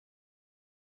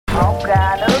Hột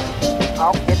gà nướng,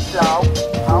 hột vịt lộn,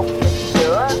 hột vịt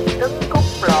sữa, trứng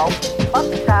cút lộn, mắm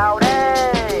xào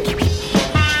đây.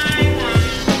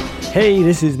 Hey,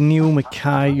 this is Neil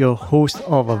Mackay, your host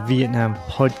of a Vietnam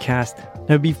podcast.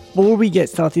 Now, before we get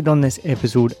started on this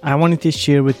episode, I wanted to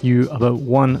share with you about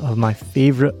one of my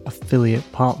favourite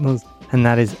affiliate partners, and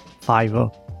that is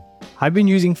Fiverr. I've been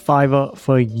using Fiverr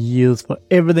for years for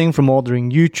everything from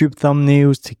ordering YouTube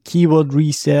thumbnails to keyword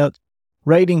research,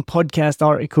 writing podcast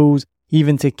articles,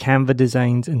 even to Canva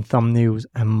designs and thumbnails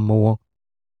and more.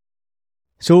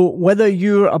 So whether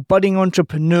you're a budding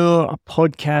entrepreneur, a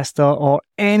podcaster, or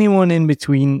anyone in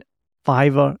between,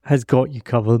 Fiverr has got you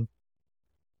covered.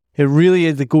 It really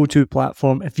is the go-to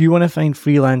platform if you want to find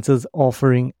freelancers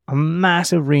offering a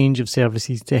massive range of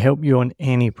services to help you on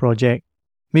any project.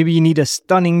 Maybe you need a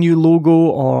stunning new logo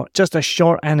or just a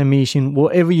short animation,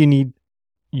 whatever you need,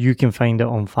 you can find it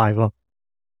on Fiverr.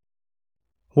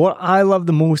 What I love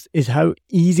the most is how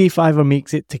easy Fiverr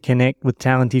makes it to connect with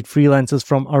talented freelancers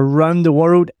from around the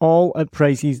world, all at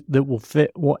prices that will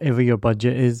fit whatever your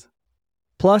budget is.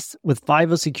 Plus, with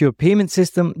Fiverr's secure payment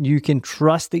system, you can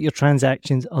trust that your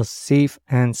transactions are safe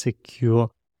and secure.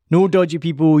 No dodgy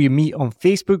people you meet on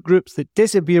Facebook groups that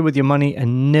disappear with your money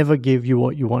and never give you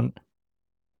what you want.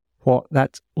 What,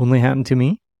 that's only happened to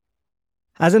me?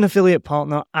 As an affiliate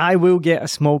partner, I will get a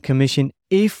small commission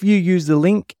if you use the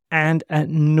link and at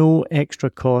no extra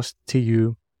cost to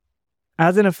you.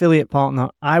 As an affiliate partner,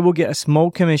 I will get a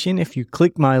small commission if you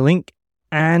click my link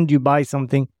and you buy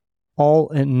something,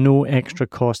 all at no extra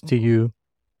cost to you.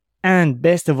 And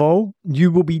best of all,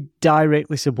 you will be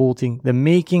directly supporting the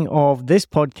making of this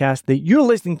podcast that you're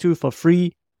listening to for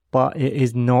free, but it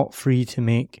is not free to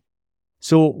make.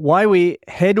 So why wait?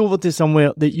 Head over to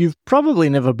somewhere that you've probably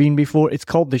never been before. It's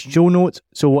called the show notes.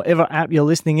 So whatever app you're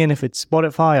listening in, if it's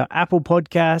Spotify or Apple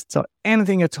Podcasts or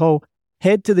anything at all,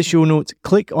 head to the show notes,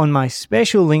 click on my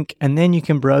special link, and then you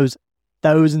can browse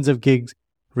thousands of gigs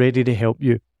ready to help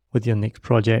you with your next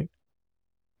project.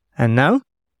 And now,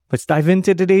 let's dive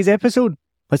into today's episode.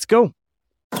 Let's go.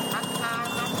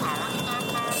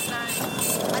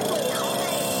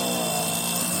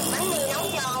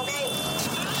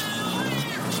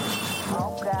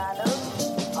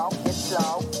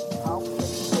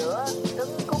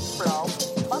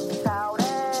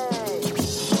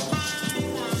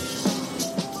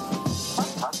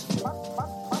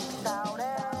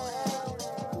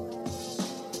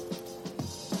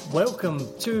 Welcome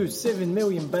to 7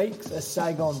 Million Bikes, a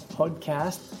Saigon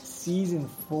podcast, Season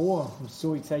 4. I'm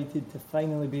so excited to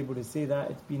finally be able to say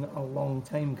that. It's been a long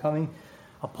time coming.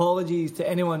 Apologies to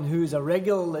anyone who's a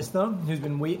regular listener who's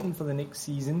been waiting for the next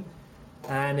season.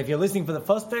 And if you're listening for the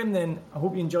first time, then I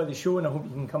hope you enjoy the show and I hope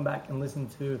you can come back and listen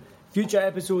to future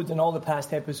episodes and all the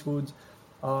past episodes.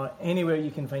 Anywhere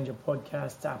you can find your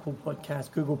podcasts, Apple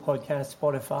Podcasts, Google Podcasts,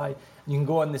 Spotify. You can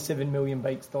go on the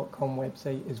 7millionbikes.com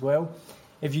website as well.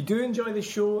 If you do enjoy the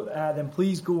show, then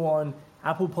please go on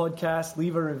Apple Podcasts,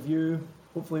 leave a review.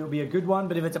 Hopefully it'll be a good one,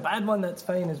 but if it's a bad one, that's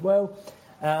fine as well.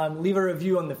 Leave a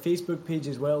review on the Facebook page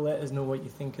as well. Let us know what you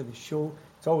think of the show.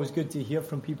 It's always good to hear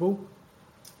from people.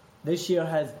 This year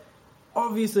has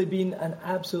obviously been an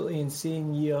absolutely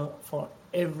insane year for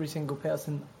every single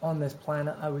person on this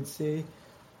planet, I would say.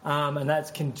 And that's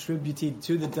contributed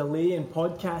to the delay in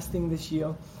podcasting this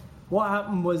year. What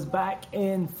happened was back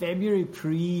in February,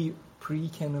 pre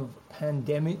kind of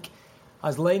pandemic, I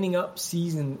was lining up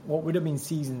what would have been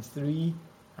season 3.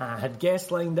 I had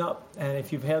guests lined up, and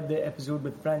if you've heard the episode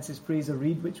with Francis Fraser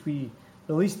Reid, which we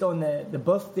released on the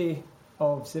birthday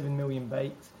of 7 Million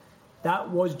Bikes,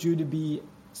 that was due to be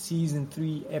season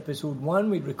 3, episode 1.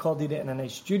 We'd recorded it in a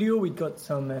nice studio. We'd got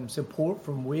some support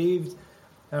from Waves,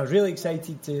 and I was really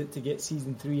excited to get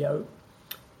season 3 out.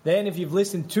 Then, if you've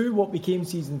listened to what became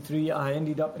Season 3, I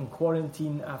ended up in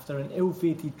quarantine after an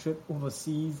ill-fated trip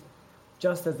overseas,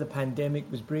 just as the pandemic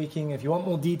was breaking. If you want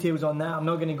more details on that, I'm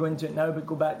not going to go into it now, but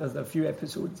go back, there's a few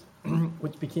episodes,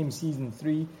 which became Season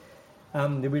 3,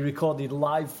 that we recorded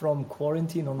live from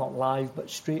quarantine, or not live, but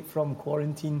straight from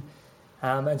quarantine.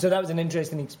 And so that was an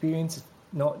interesting experience,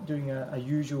 not doing a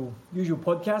usual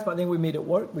podcast, but I think we made it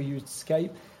work. We used Skype.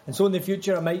 And so in the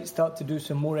future, I might start to do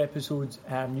some more episodes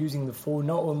using the phone,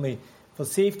 not only for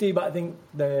safety, but I think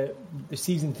the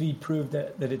Season 3 proved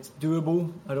that it's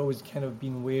doable. I'd always kind of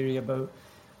been wary about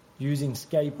using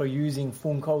Skype or using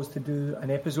phone calls to do an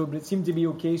episode, but it seemed to be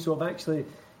okay. So I've actually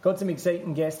got some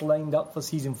exciting guests lined up for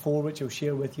Season 4, which I'll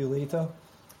share with you later.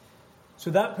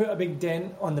 So that put a big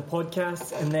dent on the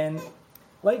podcast. And then,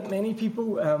 like many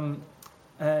people,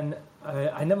 and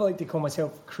I never like to call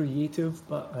myself creative,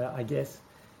 but I guess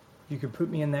you could put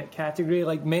me in that category.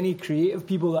 Like many creative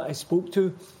people that I spoke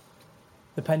to,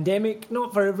 the pandemic,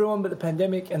 not for everyone, but the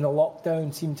pandemic and the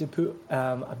lockdown seemed to put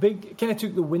kind of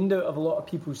took the wind out of a lot of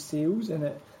people's sails, and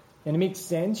it makes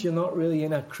sense. You're not really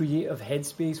in a creative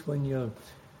headspace when you're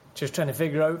just trying to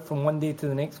figure out from one day to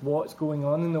the next what's going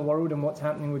on in the world and what's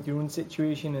happening with your own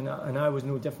situation, and I was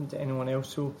no different to anyone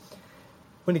else. So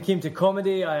when it came to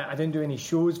comedy, I didn't do any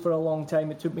shows for a long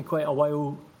time. It took me quite a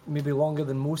while, maybe longer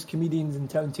than most comedians in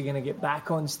town, to kind of get back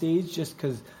on stage, just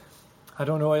because, I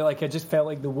don't know, I just felt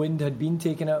like the wind had been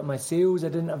taken out of my sails. I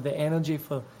didn't have the energy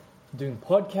for doing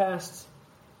podcasts.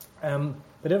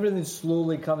 But everything's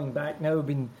slowly coming back now. I've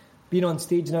been on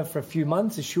stage now for a few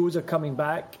months. The shows are coming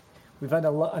back. We've had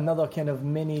another kind of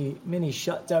mini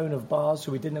shutdown of bars,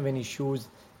 so we didn't have any shows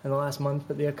in the last month,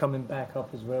 but they're coming back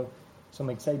up as well. So I'm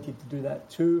excited to do that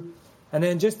too. And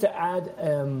then just to add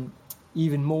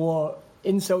even more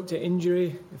insult to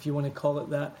injury, if you want to call it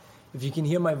that, if you can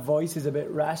hear my voice is a bit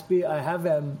raspy, I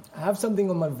have something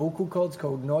on my vocal cords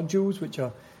called nodules, which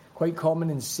are quite common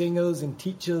in singers and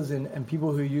teachers and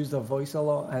people who use their voice a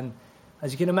lot. And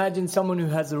as you can imagine, someone who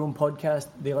has their own podcast,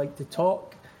 they like to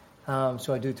talk.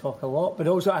 So I do talk a lot. But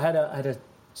also I had a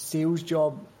sales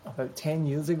job about 10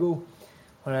 years ago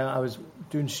when I was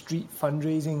doing street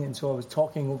fundraising. And so I was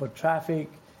talking over traffic,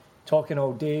 talking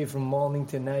all day from morning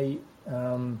to night.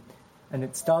 And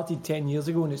it started 10 years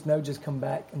ago, and it's now just come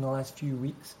back in the last few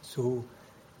weeks. So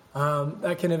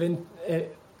that kind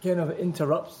of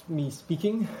interrupts me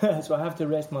speaking. So I have to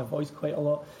rest my voice quite a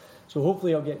lot. So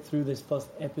hopefully I'll get through this first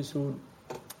episode.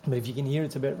 But if you can hear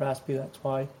it's a bit raspy, that's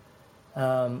why.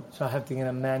 So I have to kind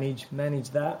of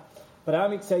manage that. But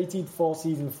I'm excited for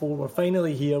season 4. We're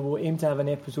finally here. We'll aim to have an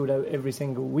episode out every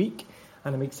single week.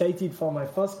 And I'm excited for my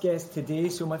first guest today.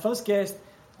 So my first guest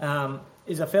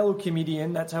is a fellow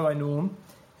comedian. That's how I know him.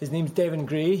 His name's Devin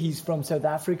Gray. He's from South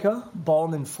Africa,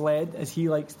 born and fled, as he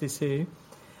likes to say.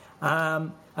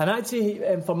 And I'd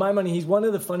say, for my money, he's one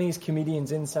of the funniest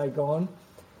comedians in Saigon.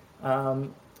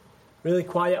 Really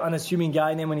quiet, unassuming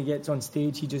guy, and then when he gets on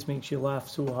stage, he just makes you laugh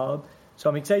so hard. So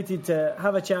I'm excited to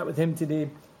have a chat with him today,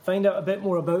 find out a bit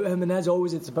more about him, and as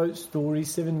always, it's about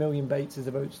stories. 7 Million Bites is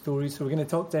about stories, so we're going to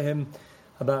talk to him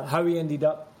about how he ended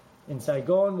up in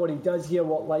Saigon, what he does here,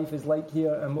 what life is like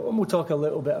here, and we'll talk a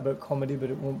little bit about comedy,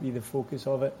 but it won't be the focus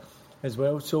of it as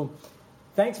well. So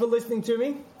thanks for listening to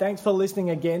me. Thanks for listening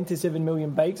again to 7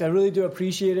 Million Bikes. I really do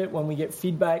appreciate it when we get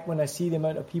feedback, when I see the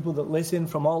amount of people that listen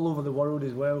from all over the world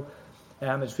as well.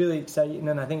 It's really exciting,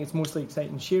 and I think it's mostly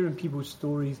exciting sharing people's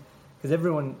stories, because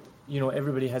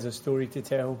everybody has a story to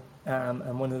tell,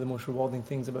 and one of the most rewarding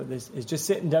things about this is just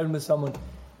sitting down with someone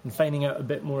and finding out a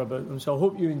bit more about them. So I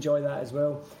hope you enjoy that as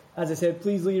well. As I said,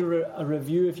 please leave a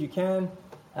review if you can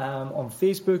on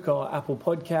Facebook or Apple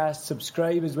Podcasts.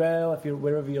 Subscribe as well if you're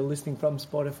wherever you're listening from,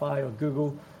 Spotify or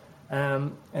Google,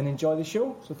 and enjoy the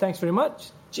show. So thanks very much.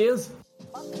 Cheers.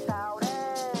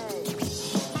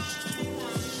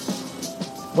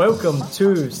 Welcome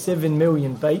to 7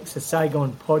 Million Bikes, a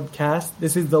Saigon podcast.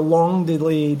 This is the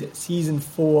long-delayed Season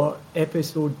 4,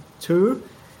 Episode 2.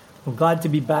 I'm glad to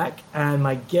be back, and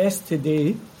my guest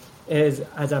today is,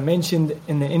 as I mentioned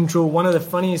in the intro, one of the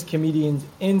funniest comedians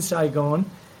in Saigon,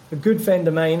 a good friend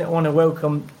of mine. I want to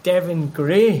welcome Devin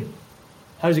Gray.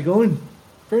 How's it going?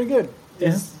 Pretty good.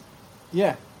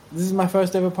 Yeah. This is my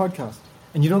first ever podcast.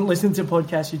 And you don't listen to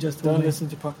podcasts, you just told me.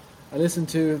 I listen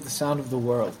to the sound of the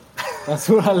world. That's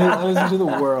what I listen to, the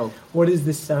world. What is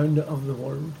the sound of the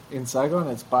world? In Saigon,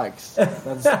 it's bikes.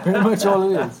 That's pretty much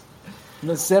all it is. And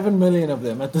there's 7 million of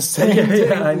them at the same time.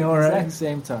 Yeah, I know, right? At the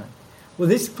same time. Well,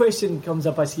 this question comes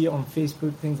up. I see it on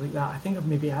Facebook, things like that. I think I've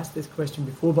maybe asked this question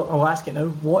before, but I'll ask it now.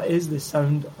 What is the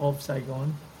sound of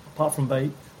Saigon, apart from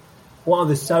bikes? What are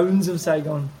the sounds of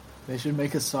Saigon? They should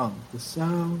make a song. The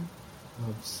sound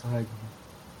of Saigon.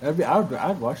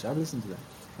 I'd watch. I'd listen to that.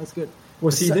 That's good.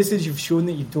 Well, see, this is, you've shown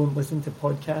that you don't listen to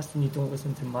podcasts and you don't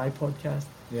listen to my podcast.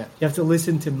 Yeah. You have to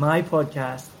listen to my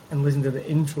podcast and listen to the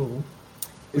intro,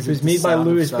 which was made by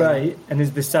Lewis Bright and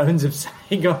is the sounds of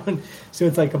Saigon. So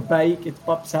it's like a bike, it's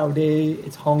Bop Saude,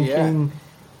 it's honking,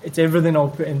 it's everything all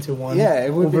put into one. Yeah,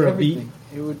 it would over be a everything.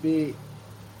 beat. It would be,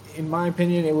 in my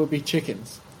opinion, it would be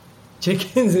chickens.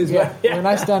 Chickens as well. Yeah. When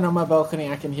I stand on my balcony,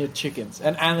 I can hear chickens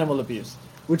and animal abuse,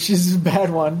 which is a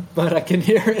bad one, but I can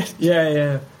hear it.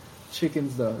 Yeah.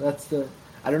 Chickens, though,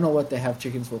 I don't know what they have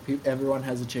chickens for. Everyone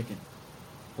has a chicken.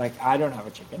 Like, I don't have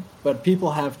a chicken, but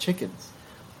people have chickens.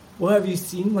 Well, have you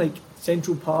seen, like,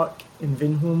 Central Park in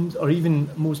Vinhomes, or even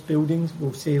most buildings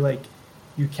will say, like,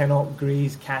 you cannot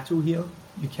graze cattle here,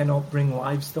 you cannot bring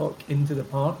livestock into the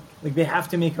park. Like, they have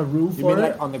to make a rule for it. You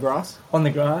mean like on the grass? On the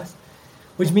grass.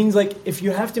 Which means, like, if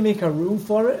you have to make a rule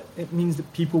for it, it means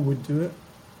that people would do it.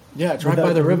 Yeah, it's right Without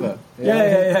by the the river.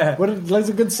 Yeah. What it's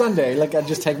a good Sunday. Like I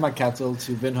just take my cattle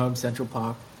to Vinholm Central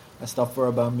Park. I stop for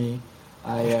a bummy.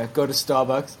 I go to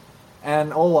Starbucks,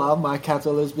 and all while my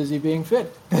cattle is busy being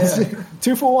fed. Yeah.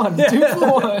 2 for 1. Yeah. 2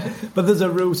 for 1. But there's a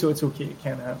rule, so it's okay. It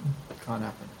can't happen. Can't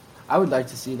happen. I would like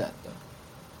to see that though.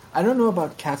 I don't know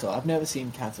about cattle. I've never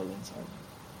seen cattle in Saigon.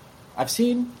 I've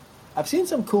seen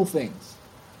some cool things.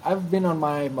 I've been on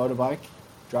my motorbike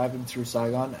driving through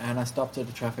Saigon, and I stopped at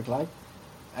a traffic light,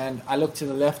 and I looked to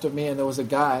the left of me, and there was a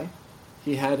guy.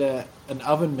 He had an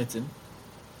oven mitten,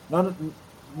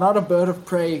 not a bird of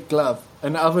prey glove,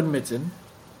 an oven mitten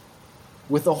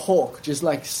with a hawk just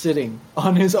like sitting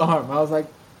on his arm. I was like,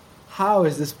 how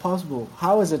is this possible?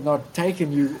 How is it not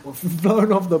taken you,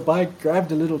 flown off the bike,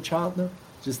 grabbed a little child? No,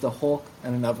 just a hawk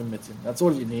and an oven mitten. That's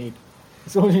all you need.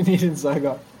 That's all you need in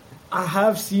Saigon. I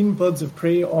have seen birds of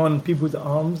prey on people's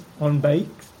arms on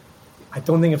bikes. I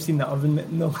don't think I've seen the oven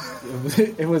mitten though.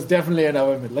 It was definitely an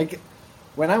oven mitten. Like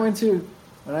when I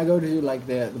go to like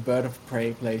the bird of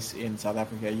prey place in South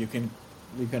Africa, you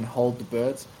can hold the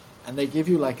birds, and they give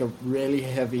you like a really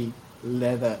heavy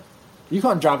leather. You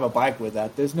can't drive a bike with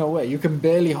that. There's no way. You can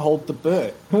barely hold the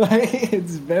bird. Like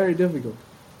it's very difficult.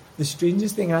 The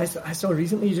strangest thing I saw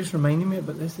recently, you just reminded me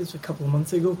about this a couple of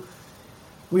months ago.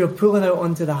 We were pulling out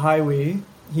onto the highway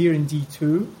here in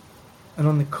D2, and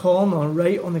on the corner,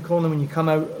 right on the corner when you come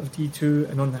out of D2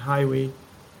 and on the highway,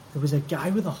 there was a guy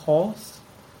with a horse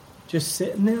just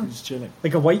sitting there. Just chilling.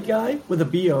 Like a white guy with a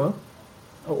beer, an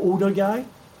older guy,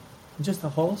 and just a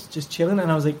horse just chilling.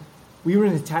 And I was like, we were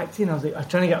in a taxi, and I was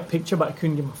trying to get a picture, but I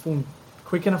couldn't get my phone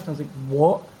quick enough. And I was like,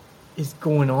 what is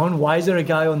going on? Why is there a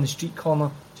guy on the street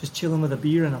corner just chilling with a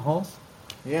beer and a horse?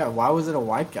 Yeah, why was it a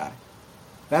white guy?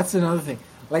 That's another thing.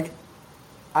 Like,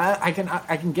 I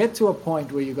can get to a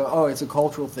point where you go, oh, it's a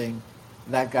cultural thing.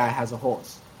 That guy has a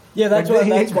horse. Yeah, that's why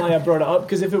I brought it up.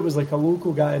 Because if it was like a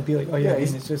local guy, I'd be like, oh yeah,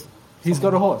 it's just he's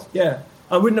got a horse. Yeah,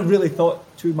 I wouldn't have really thought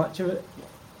too much of it.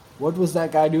 What was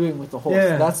that guy doing with the horse?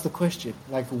 Yeah. That's the question.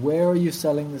 Like, where are you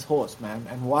selling this horse, man?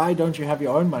 And why don't you have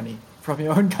your own money from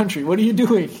your own country? What are you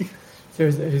doing?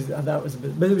 That was a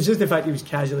bit, but it was just the fact he was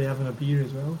casually having a beer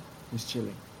as well. He's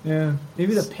chilling. Yeah,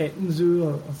 maybe the petting zoo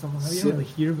or something. You don't really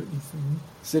hear about these things.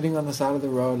 Sitting on the side of the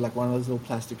road, like one of those little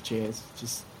plastic chairs,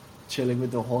 just chilling with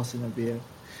the horse and a beer.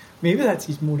 Maybe that's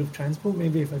his mode of transport.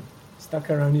 Maybe if I stuck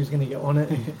around, he was going to get on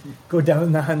it and go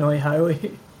down the Hanoi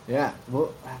highway. Yeah.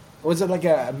 Well, was it like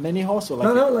a mini horse or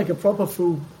like no, like a proper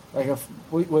full. Like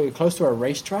were you close to a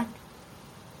racetrack?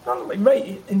 No, like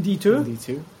right in D2. In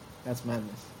D2, that's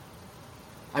madness.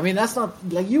 I mean, that's not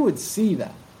like you would see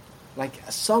that. Like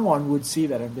someone would see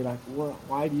that and be like, well,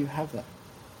 why do you have that?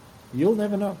 You'll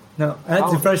never know. No,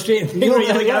 that's the frustrating thing.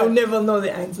 You're like, I'll never know the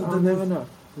answer to this. I'll never know.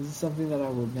 This is something that I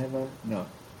will never know.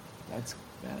 That's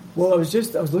bad. Well, I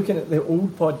was looking at the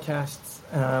old podcasts,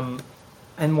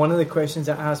 and one of the questions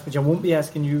I asked, which I won't be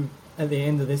asking you at the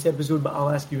end of this episode, but I'll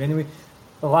ask you anyway.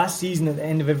 The last season, at the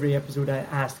end of every episode, I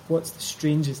asked, what's the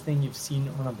strangest thing you've seen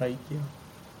on a bike here?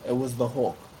 It was the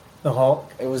hawk. The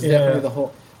hawk? It was definitely the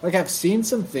hawk. Like, I've seen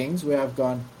some things where I've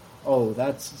gone, oh,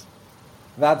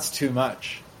 that's too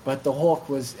much. But the hawk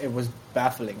was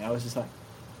baffling. I was just like,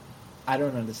 I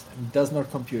don't understand. It does not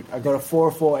compute. I got a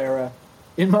 404 error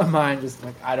in my mind, just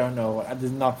like, I don't know. This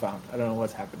is not found. I don't know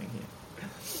what's happening here.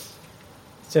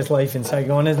 It's just life in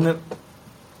Saigon, isn't it?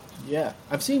 Yeah.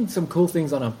 I've seen some cool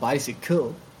things on a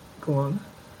bicycle. Go on.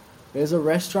 There's a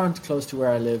restaurant close to where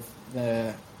I live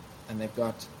there, and they've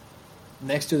got,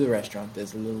 next to the restaurant,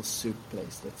 there's a little soup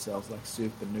place that sells like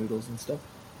soup and noodles and stuff.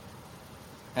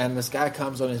 And this guy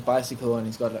comes on his bicycle and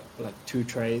he's got like 2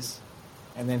 trays.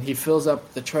 And then he fills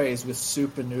up the trays with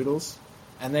soup and noodles.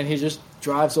 And then he just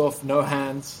drives off, no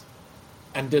hands,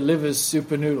 and delivers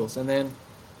soup and noodles. And then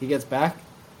he gets back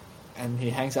and he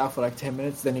hangs out for like 10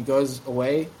 minutes. Then he goes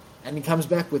away and he comes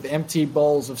back with empty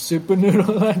bowls of soup and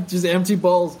noodles. Just empty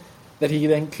bowls that he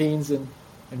then cleans and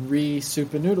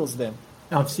re-soup and noodles them.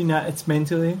 I've seen that. It's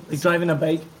mentally like driving a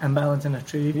bike and balancing a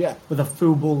tray. Yeah. With a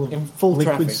full bowl of in full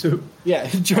liquid traffic. soup. Yeah,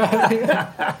 driving.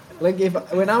 Like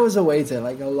when I was a waiter,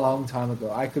 like a long time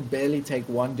ago, I could barely take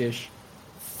one dish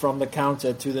from the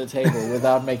counter to the table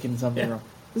without making something wrong.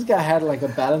 This guy had like a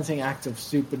balancing act of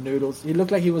soup and noodles. He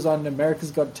looked like he was on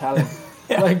America's Got Talent,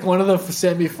 like one of the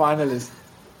semi-finalists.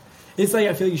 It's like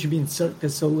I feel like you should be in Cirque du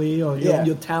Soleil, or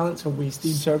your talents are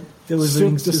wasted. Soup du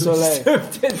Soleil.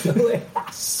 Soup du Soleil.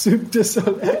 Soup du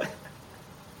Soleil.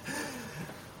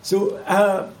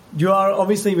 So you are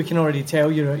obviously, we can already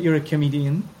tell you're a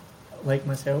comedian, like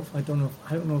myself. I don't know.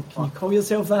 Can you call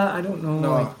yourself that? I don't know.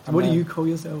 No. What do you call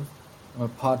yourself? I'm a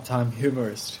part-time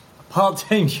humorist.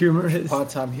 Part-time humorist.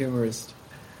 Part-time humorist.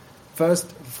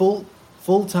 First,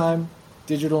 full-time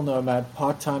digital nomad,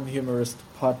 part-time humorist,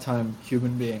 part-time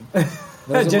human being.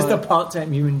 Just a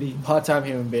part-time human being. Part-time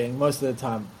human being. Most of the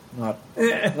time, not.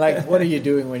 Like, what are you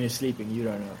doing when you're sleeping? You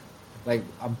don't know. Like,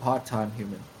 I'm part-time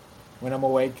human. When I'm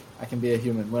awake, I can be a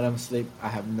human. When I'm asleep, I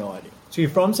have no idea. So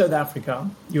you're from South Africa.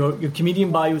 Your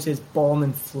comedian bio says born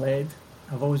and fled.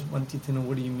 I've always wanted to know,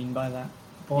 what do you mean by that?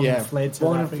 Born and fled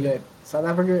South Africa. And fled. South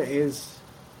Africa is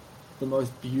the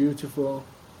most beautiful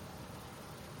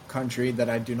country that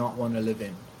I do not want to live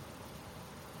in.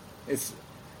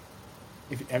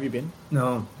 Have you been?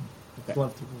 No. Okay.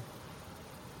 Love to go.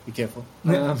 Be careful.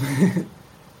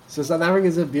 So South Africa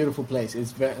is a beautiful place.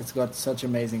 It's got such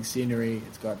amazing scenery.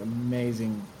 It's got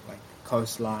amazing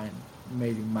coastline,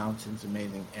 amazing mountains,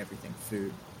 amazing everything.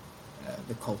 Food,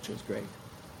 the culture is great,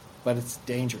 but it's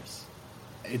dangerous.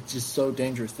 It's just so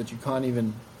dangerous that you can't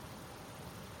even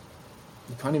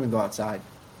go outside.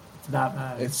 It's that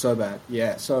bad. It's so bad.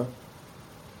 Yeah. So,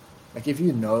 if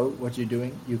you know what you're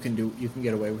doing, you can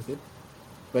get away with it.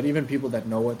 But even people that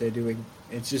know what they're doing,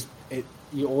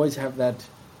 you always have that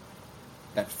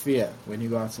fear when you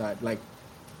go outside.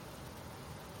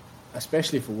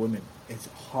 Especially for women, it's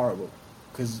horrible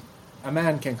because a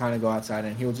man can kind of go outside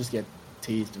and he'll just get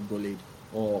teased and bullied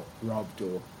or robbed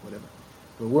or whatever.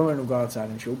 But a woman will go outside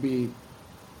and she'll be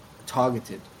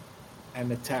targeted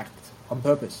and attacked on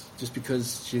purpose just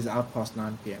because she's out past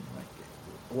 9 p.m.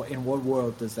 In what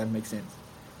world does that make sense?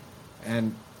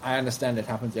 And I understand it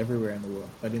happens everywhere in the world,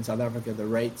 but in South Africa the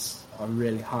rates are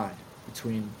really high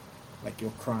between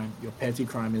your petty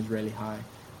crime is really high,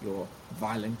 your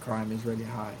violent crime is really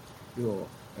high, your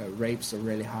rapes are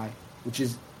really high, which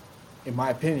is, in my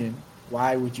opinion,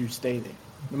 why would you stay there?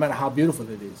 No matter how beautiful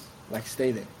it is,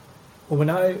 stay there. Well, when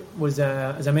I was,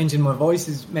 as I mentioned, my voice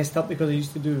is messed up because I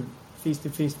used to do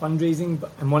face-to-face fundraising,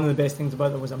 and one of the best things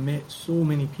about that was I met so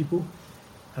many people.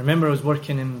 I remember I was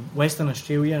working in Western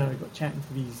Australia and I got chatting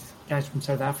to these guys from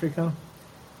South Africa,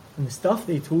 and the stuff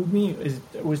they told me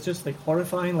was just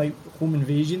horrifying, like home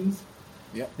invasions.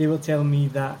 Yeah. They were telling me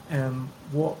that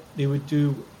what they would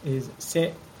do is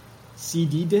set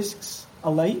CD discs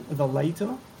alight with a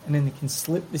lighter, and then they can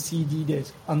slip the CD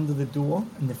disc under the door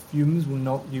and the fumes will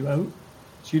knock you out.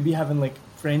 So you'd be having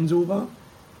friends over,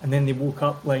 and then they woke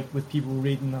up with people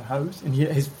raiding their house, and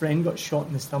his friend got shot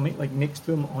in the stomach next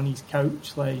to him on his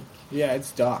couch. Yeah,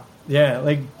 it's dark. Yeah,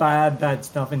 bad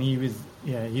stuff. And he was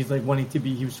wanting to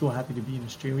be. He was so happy to be in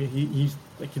Australia. He's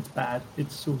it's bad.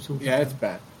 It's so Yeah, bad. it's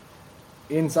bad.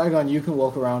 In Saigon, you can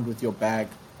walk around with your bag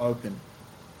open,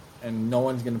 and no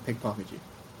one's gonna pickpocket you.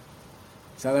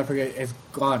 South Africa is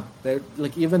gone. They're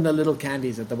even the little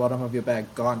candies at the bottom of your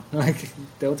bag gone.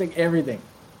 They'll take everything.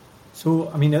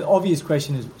 So, the obvious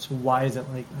question is, so why is it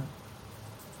like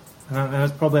that? And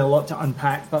there's probably a lot to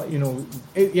unpack, but,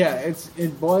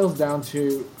 It boils down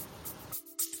to...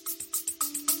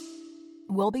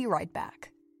 We'll be right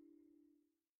back.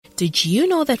 Did you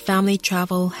know that family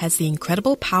travel has the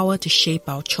incredible power to shape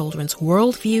our children's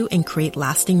worldview and create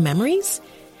lasting memories?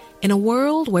 In a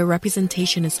world where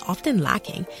representation is often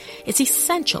lacking, it's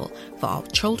essential for our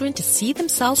children to see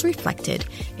themselves reflected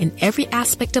in every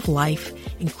aspect of life,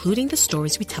 including the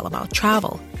stories we tell about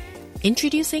travel.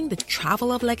 Introducing the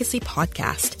Travel of Legacy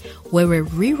podcast, where we're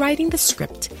rewriting the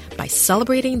script by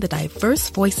celebrating the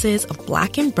diverse voices of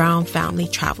Black and Brown family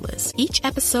travelers. Each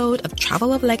episode of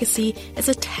Travel of Legacy is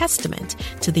a testament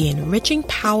to the enriching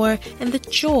power and the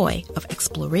joy of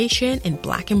exploration in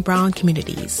Black and Brown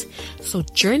communities. So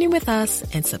journey with us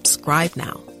and subscribe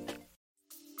now.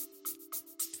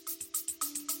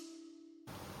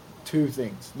 2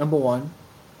 things. Number one,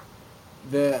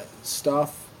 the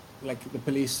staff, the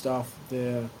police staff,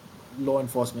 the law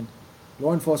enforcement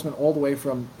all the way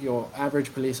from your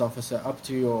average police officer up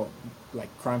to your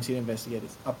crime scene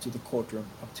investigators, up to the courtroom,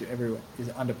 up to everywhere, is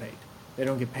underpaid. They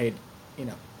don't get paid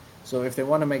enough. So if they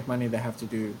want to make money, they have to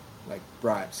do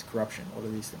bribes, corruption, all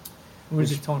of these things. We were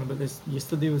just talking about this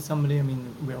yesterday with somebody.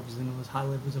 We obviously know there's high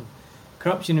levels of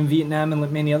corruption in Vietnam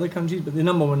and many other countries, but the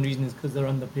number one reason is because they're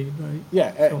underpaid, right?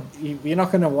 Yeah, you're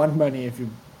not going to want money if you're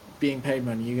being paid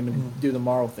money. You're going to do the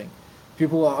moral thing.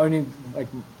 People are only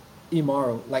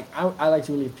immoral. I like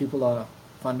to believe people are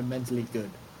fundamentally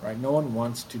good, right? No one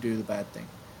wants to do the bad thing,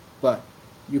 but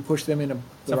you push them in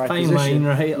the right fine position,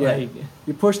 line, right? Yeah.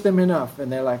 You push them enough,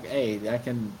 and they're hey, I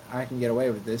can get away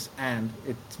with this, and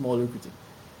it's more lucrative.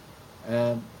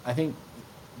 I think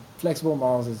flexible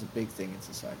morals is a big thing in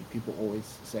society. People always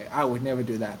say, I would never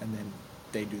do that, and then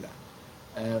they do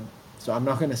that. So I'm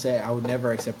not going to say I would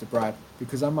never accept a bribe,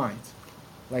 because I might.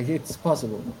 It's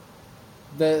possible.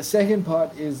 The second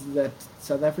part is that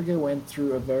South Africa went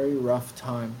through a very rough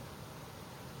time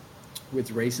with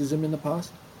racism in the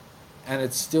past, and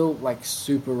it's still like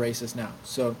super racist now.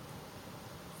 So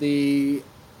the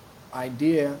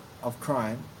idea of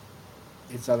crime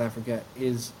in South Africa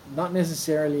is not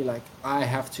necessarily like I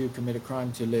have to commit a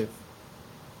crime to live.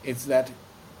 It's that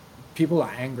people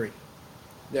are angry.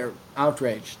 They're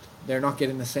outraged. They're not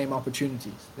getting the same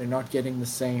opportunities. They're not getting the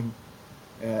same,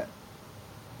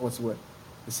 what's the word?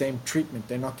 The same treatment.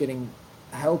 They're not getting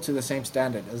held to the same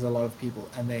standard as a lot of people,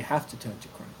 and they have to turn to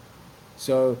crime.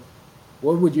 So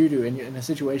what would you do in a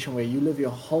situation where you live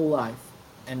your whole life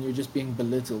and you're just being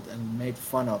belittled and made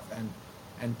fun of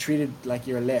and treated like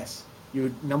you're less? You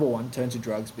would, number one, turn to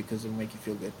drugs because it'll make you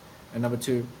feel good. And number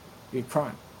two, you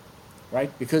crime,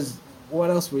 right? Because what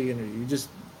else were you going to do? You just,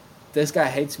 this guy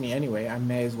hates me anyway, I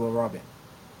may as well rob him.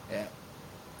 Yeah.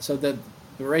 So the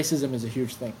racism is a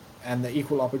huge thing, and the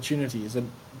equal opportunity is a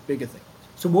bigger thing.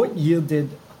 So what year did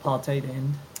apartheid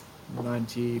end?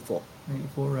 94.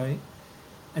 94, right?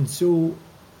 And so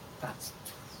that's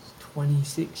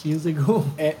 26 years ago.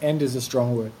 End is a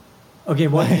strong word. Okay,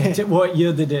 what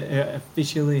year did it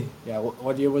officially? Yeah,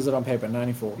 what year was it on paper?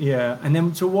 94. Yeah, and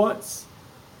then so what's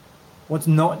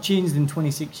not changed in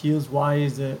 26 years? Why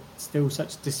is it still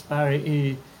such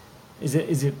disparity? Is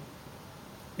it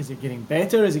getting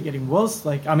better? Is it getting worse?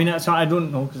 Like, I mean, so I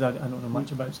don't know because I don't know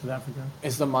much about South Africa.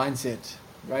 It's the mindset,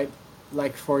 right?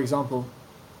 Like, for example,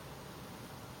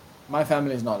 my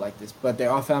family is not like this, but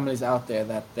there are families out there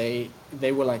that they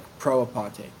were like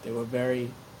pro-apartheid. They were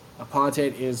very,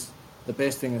 apartheid is the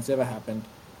best thing that's ever happened,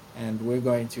 and we're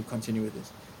going to continue with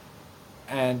this.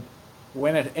 And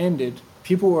when it ended,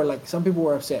 people were like, some people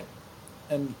were upset,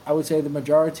 and I would say the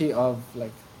majority of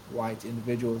like white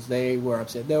individuals, they were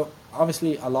upset. There were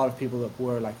obviously a lot of people that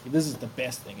were like, this is the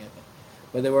best thing ever,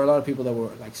 but there were a lot of people that were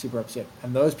like super upset,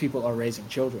 and those people are raising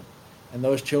children, and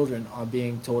those children are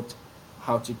being taught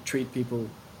how to treat people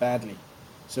badly.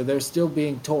 So they're still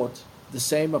being taught the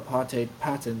same apartheid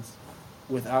patterns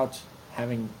without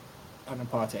having an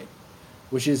apartheid,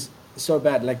 which is so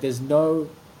bad. Like there's no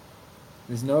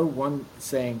one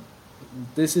saying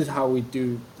this is how we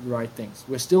do the right things.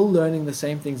 We're still learning the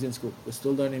same things in school. We're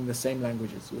still learning the same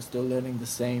languages. We're still learning the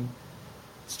same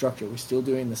structure. We're still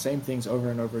doing the same things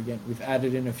over and over again. We've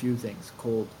added in a few things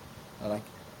called like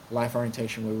life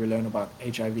orientation, where we learn about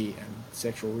HIV and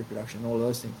sexual reproduction and all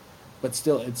those things. But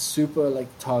still, it's super like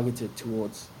targeted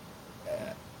towards,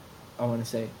 I want to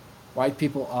say, white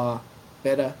people are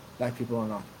better, black people are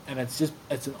not. And it's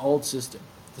an old system.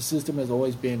 The system has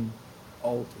always been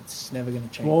old. It's never going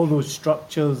to change. Well, all those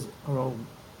structures are all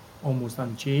almost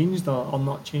unchanged or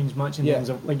not changed much in terms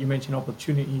of, like you mentioned,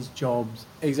 opportunities, jobs.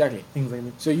 Exactly. Things like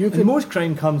that. So you and most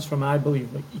crime comes from, I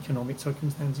believe, like economic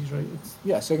circumstances, right?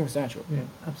 It's, circumstantial. Yeah,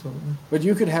 absolutely. But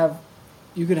you could have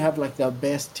like the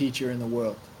best teacher in the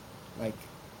world, like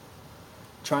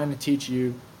trying to teach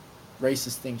you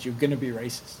racist things. You're going to be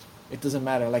racist. It doesn't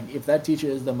matter. Like if that teacher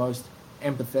is the most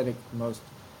empathetic, most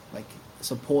like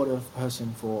supportive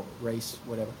person for race,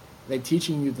 whatever, they're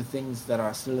teaching you the things that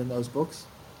are still in those books,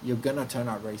 you're gonna turn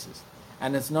out racist.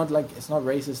 And it's not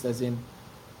racist as in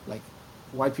like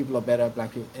white people are better,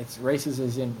 black people. It's racist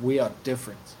as in we are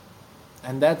different.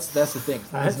 And that's the thing.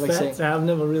 That's like saying, I've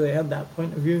never really had that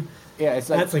point of view. Yeah, it's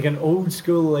like that's like an old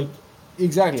school like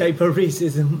exactly type of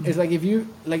racism. It's like if you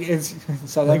like it's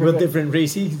South like Africa, with different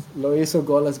races. Loiso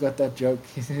Gola's got that joke.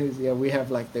 He says, "Yeah, we have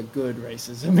like the good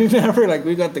racism in Africa. Like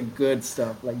we got the good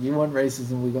stuff. Like you want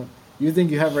racism, we got. You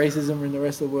think you have racism in the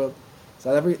rest of the world,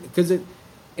 South Africa? Because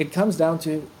it comes down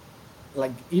to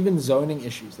like even zoning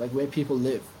issues, like where people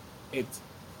live. It's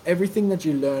everything that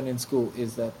you learn in school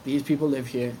is that these people live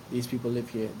here, these people live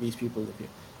here, these people live here,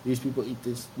 these people eat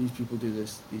this, these people do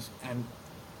this, and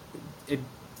it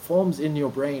forms in your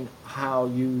brain how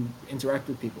you interact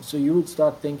with people. So you would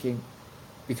start thinking,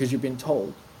 because you've been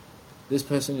told, this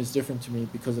person is different to me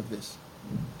because of this.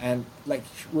 And like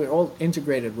we're all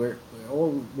integrated, we're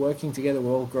all working together,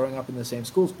 we're all growing up in the same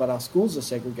schools, but our schools are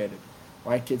segregated.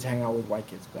 White kids hang out with white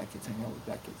kids, black kids hang out with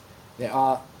black kids. There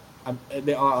are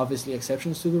obviously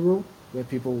exceptions to the rule where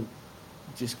people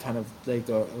just kind of they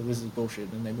go, oh, this is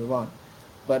bullshit, and they move on.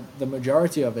 But the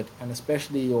majority of it, and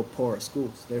especially your poorer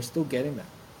schools, they're still getting that.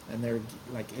 And they're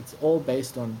like, it's all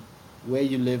based on where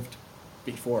you lived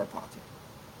before apartheid.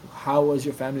 How was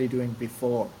your family doing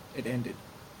before it ended?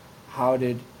 How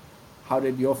did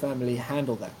your family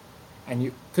handle that?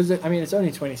 And because I mean, it's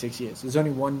only 26 years. There's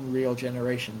only one real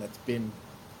generation that's been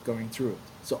going through it.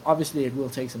 So obviously, it will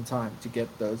take some time to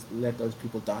let those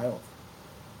people die off.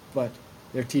 But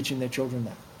they're teaching their children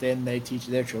that. Then they teach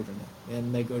their children that.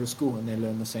 Then they go to school and they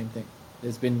learn the same thing.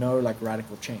 There's been no like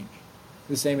radical change.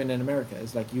 The same in America.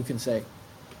 It's like you can say,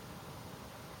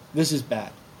 this is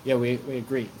bad. Yeah, we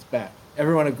agree, it's bad.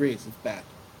 Everyone agrees it's bad.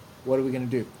 What are we going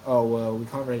to do? Oh, well, we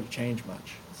can't really change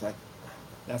much. It's like,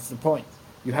 that's the point.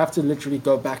 You have to literally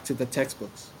go back to the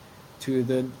textbooks, to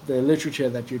the literature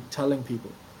that you're telling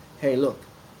people. Hey, look,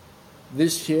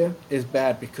 this here is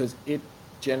bad because it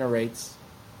generates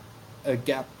a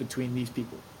gap between these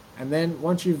people. And then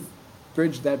once you've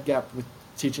bridged that gap with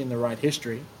teaching the right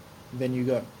history, then you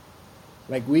go.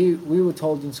 Like we were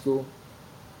told in school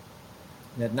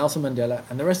that Nelson Mandela,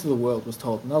 and the rest of the world was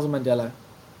told, Nelson Mandela,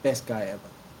 best guy ever.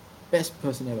 Best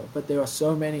person ever. But there are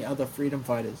so many other freedom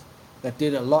fighters that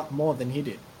did a lot more than he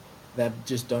did that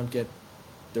just don't get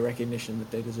the recognition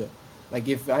that they deserve. Like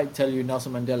if I tell you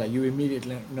Nelson Mandela, you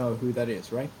immediately know who that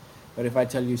is, right? But if I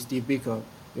tell you Steve Biko,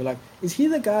 you're like, is he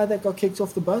the guy that got kicked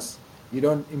off the bus? You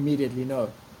don't immediately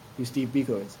know who Steve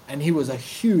Biko is. And he was a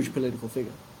huge political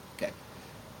figure. Okay.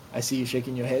 I see you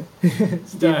shaking your head.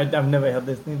 I've never heard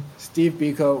this name. Steve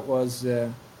Biko was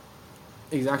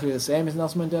exactly the same as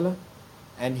Nelson Mandela.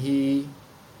 And he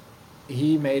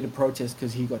made a protest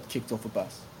because he got kicked off a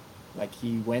bus. Like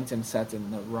he went and sat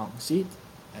in the wrong seat,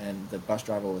 and the bus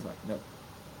driver was like, no,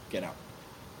 get out.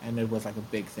 And it was like a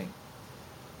big thing.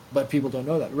 But people don't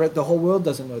know that. The whole world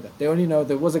doesn't know that. They only know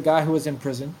there was a guy who was in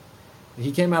prison.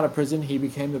 He came out of prison. He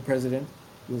became the president.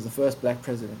 He was the first black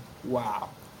president. Wow.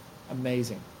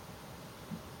 Amazing.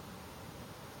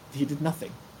 He did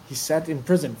nothing. He sat in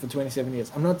prison for 27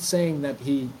 years. I'm not saying that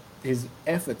his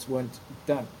efforts weren't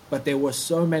done, but there were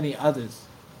so many others,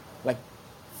 like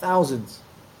thousands,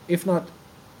 if not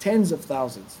tens of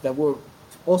thousands, that were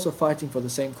also fighting for the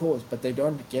same cause, but they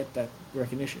don't get that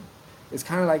recognition. It's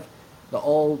kind of like the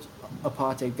old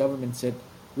apartheid government said,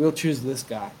 we'll choose this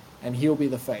guy and he'll be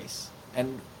the face.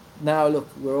 And now look,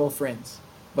 we're all friends,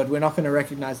 but we're not going to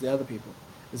recognize the other people.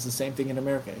 It's the same thing in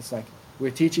America. It's like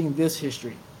we're teaching this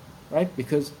history, right?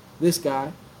 Because this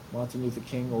guy, Martin Luther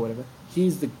King or whatever,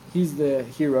 he's the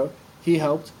hero. He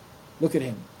helped. Look at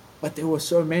him. But there were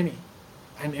so many.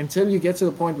 And until you get to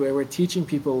the point where we're teaching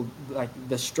people like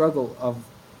the struggle of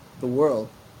the world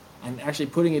and actually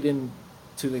putting it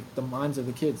into the minds of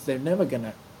the kids, they're never going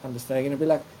to understand. They're going to be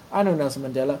like, I know Nelson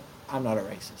Mandela. I'm not a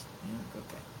racist. Yeah,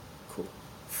 okay, cool,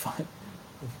 fine.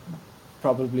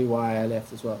 Probably why I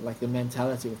left as well. Like the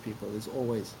mentality of people is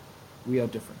always, we are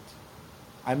different.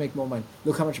 I make more money.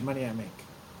 Look how much money I make.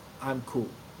 I'm cool.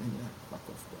 And fuck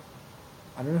off, bro.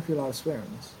 I don't know if you're allowed to swear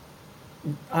on this.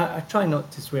 I try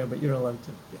not to swear, but you're allowed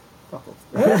to. Yeah, fuck off,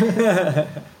 bro.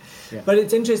 Yeah. But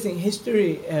it's interesting.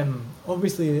 History,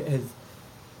 obviously,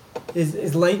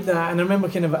 is like that. And I remember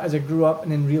kind of as I grew up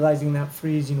and then realizing that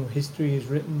phrase, history is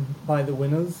written by the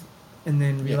winners, and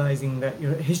then realizing that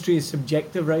your history is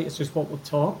subjective, right? It's just what we're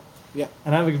taught. Yeah.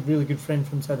 And I have a really good friend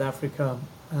from South Africa.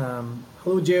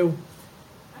 Hello, Jill.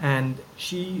 And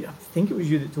I think it was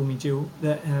you that told me, Jill,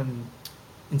 that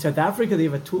in South Africa they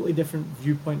have a totally different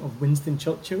viewpoint of Winston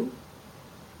Churchill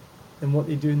than what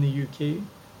they do in the UK.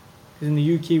 Because in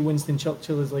the UK, Winston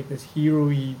Churchill is like this hero,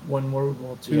 he won World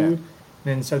War II. Yeah. And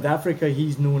in South Africa,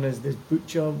 he's known as this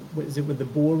butcher. What is it with the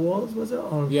Boer Wars? Was it?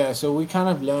 Or? Yeah. So we kind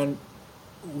of learn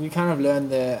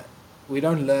that we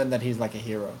don't learn that he's like a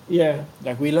hero. Yeah.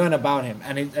 Like we learn about him,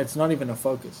 and it's not even a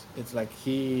focus. It's like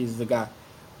he's the guy.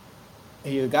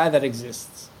 He's a guy that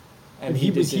exists. And he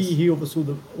oversaw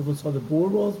the Boer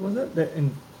Wars, was it? That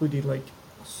included like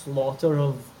slaughter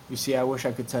of. You see, I wish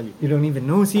I could tell you. You don't even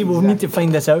know. See, we'll need to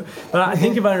find this out. But I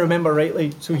think if I remember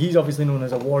rightly, so he's obviously known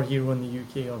as a war hero in the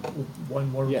UK or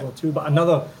won World War II. But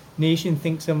another nation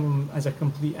thinks of him as a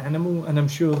complete animal, and I'm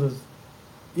sure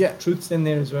there's truths in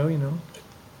there as well.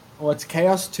 What's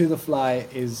chaos to the fly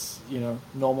is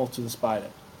normal to the spider.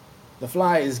 The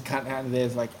fly is kind of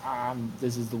there's like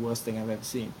this is the worst thing I've ever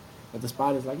seen, but the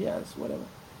spider's like it's whatever.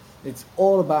 It's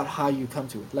all about how you come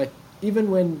to it. Like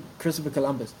even when Christopher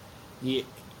Columbus, he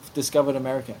discovered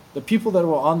America, the people that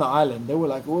were on the island, they were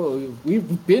like, "Whoa,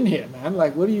 we've been here, man!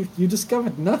 Like, what do you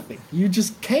discovered nothing. You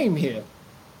just came here."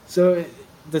 So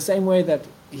the same way that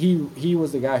he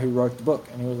was the guy who wrote the book,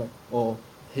 and he was like, or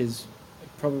his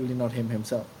probably not him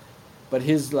himself, but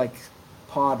his like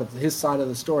part of his side of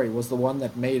the story was the one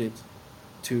that made it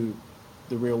to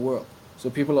the real world. So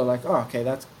people are like, oh, okay,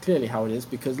 that's clearly how it is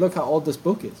because look how old this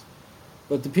book is.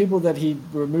 But the people that he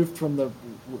removed from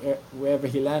wherever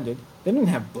he landed, they didn't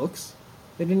have books.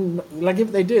 They didn't, like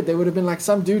if they did, they would have been like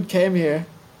some dude came here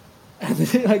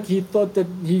and like he thought that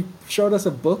he showed us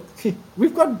a book.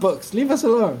 We've got books, leave us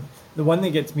alone. The one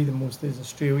that gets me the most is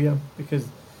Australia because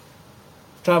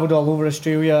I've travelled all over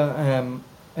Australia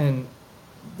and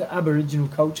the Aboriginal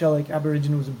culture, like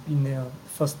Aboriginals have been there, the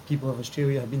first people of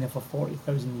Australia have been there for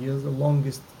 40,000 years, the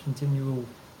longest continual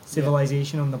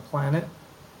civilization on the planet.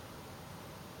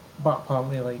 but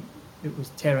apparently, like, it was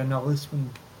terra nullius when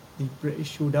the British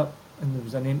showed up, and there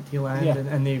was an empty land, Yeah.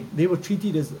 and they were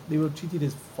treated as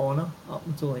fauna up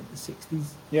until like the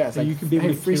 60s. Yeah, it's so like, you could be able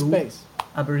hey, to free kill space.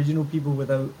 Aboriginal people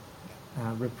without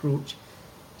reproach.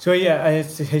 So yeah,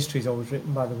 history's always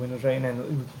written by the winners, right? And then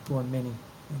we could go on many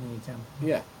examples.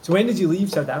 Yeah, So when did you leave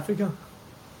South Africa?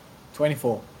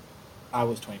 24. I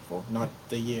was 24, not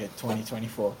the year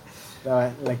 2024.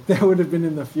 Like that would have been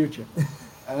in the future.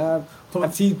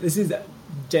 But see, this is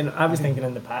I was thinking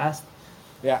in the past.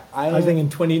 Yeah, I was thinking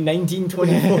 2019,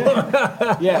 24.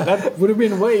 Yeah, that would have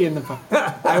been way in the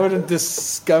past. I would have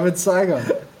discovered Saigon.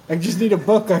 I just need a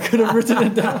book. I could have written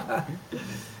it down.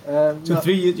 So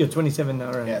 3 years. You're 27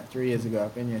 now, right? Yeah, 3 years ago.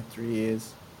 I've been here 3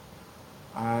 years.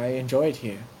 I enjoyed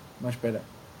here much better.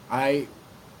 I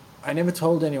never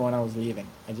told anyone I was leaving.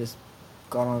 I just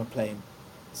got on a plane,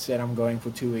 said I'm going for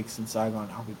 2 weeks in Saigon.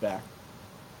 I'll be back.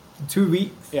 2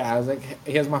 weeks. Yeah, I was like,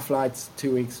 here's my flights,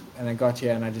 2 weeks, and I got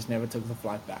here and I just never took the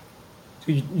flight back.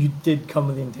 So you did come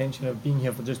with the intention of being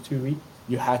here for just 2 weeks.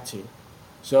 You had to.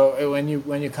 So when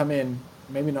you come in,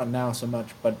 maybe not now so much,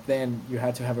 but then you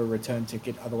had to have a return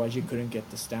ticket, otherwise you couldn't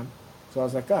get the stamp. So I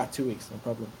was like, 2 weeks, no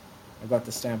problem. I got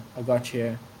the stamp, I got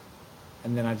here,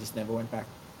 and then I just never went back.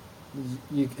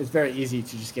 It's very easy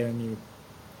to just get a new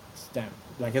stamp.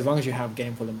 Like, as long as you have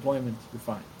gainful employment, you're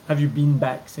fine. Have you been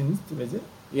back since to visit?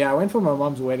 Yeah, I went for my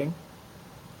mom's wedding,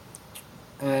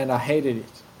 and I hated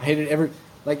it. I hated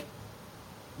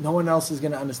no one else is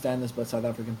going to understand this but South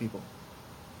African people.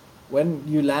 When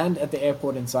you land at the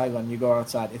airport in Saigon, you go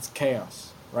outside, it's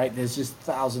chaos, right? There's just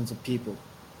thousands of people,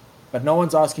 but no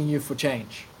one's asking you for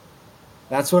change.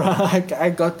 That's what I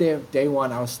got there day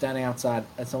one. I was standing outside,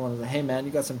 and someone was like, "Hey man,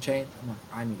 you got some change?" I'm like,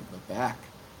 "I need to go back.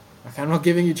 Like, I'm not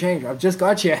giving you change. I've just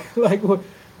got here. Like, what?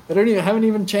 Haven't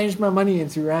even changed my money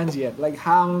into rands yet. Like,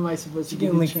 how am I supposed to get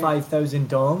give you like change? 5,000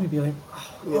 dong? You'd be like,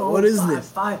 what is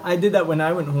this? I did that when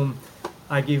I went home.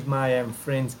 I gave my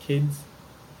friends' kids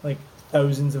like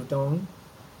thousands of dong.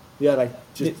 Yeah, like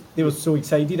just they were so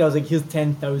excited. I was like, "Here's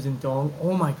 10,000 dong."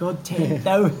 Oh my god,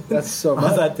 10,000! That's so I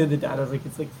was much. like to the dad. I was like,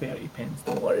 "It's like 30 pence.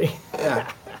 Don't worry."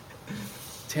 Yeah.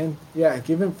 10. Yeah,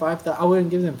 give him 5,000. I wouldn't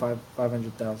give them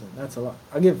 500,000. That's a lot.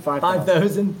 I'll give 5,000.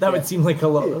 5,000? That Yeah. would seem like a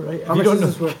lot, right? How If you much don't is know.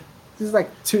 this worth? This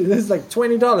is like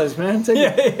 $20, man. Take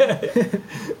it.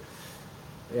 Yeah.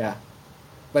 Yeah.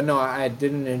 But no, I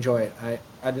didn't enjoy it.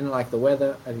 I didn't like the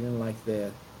weather. I didn't like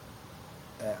the...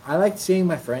 I liked seeing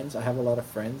my friends. I have a lot of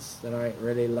friends that I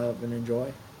really love and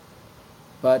enjoy.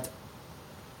 But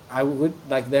I would...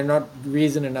 Like, they're not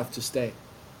reason enough to stay.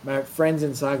 My friends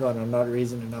in Saigon are not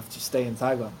reason enough to stay in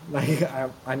Saigon. Like,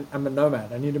 I'm a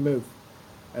nomad. I need to move.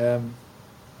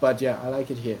 But yeah, I like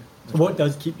it here. So what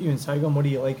does keep you in Saigon? What do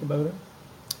you like about it?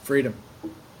 Freedom.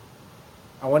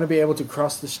 I want to be able to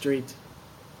cross the street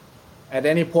at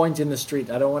any point in the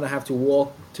street. I don't want to have to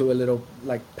walk to a little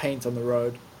like paint on the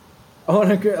road. I want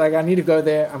to go, like, I need to go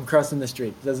there. I'm crossing the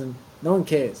street. No one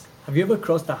cares. Have you ever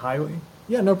crossed a highway?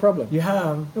 Yeah, no problem. You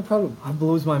have? No problem. It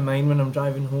blows my mind when I'm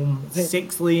driving home.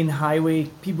 6-lane highway,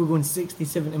 people going 60,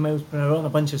 70 miles per hour, and a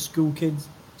bunch of school kids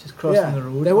just crossing the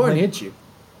road. They I'm won't like, hit you.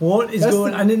 What is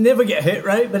going on? And they never get hit,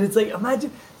 right? But it's like,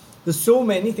 imagine, there's so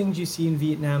many things you see in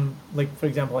Vietnam, like, for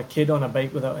example, a kid on a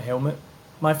bike without a helmet.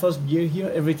 My first year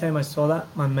here, every time I saw that,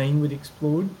 my mind would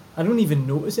explode. I don't even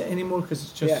notice it anymore because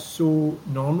it's just so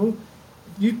normal.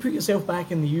 You put yourself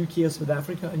back in the UK or South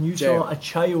Africa and you saw a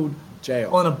child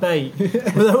on a bike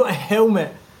without a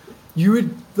helmet, you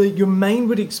would, like, your mind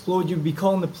would explode. You'd be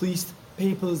calling the police,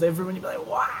 papers, everyone. You'd be like,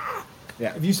 "Wow!"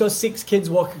 Yeah. If you saw 6 kids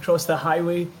walk across the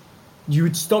highway, you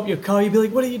would stop your car. You'd be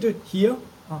like, "What are you doing here?"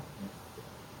 Oh.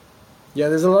 Yeah,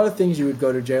 there's a lot of things you would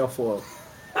go to jail for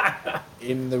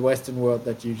in the Western world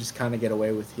that you just kind of get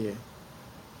away with here.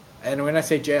 And when I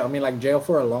say jail, I mean like jail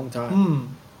for a long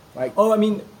time. Like, I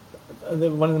mean,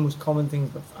 one of the most common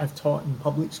things that I've taught in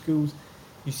public schools,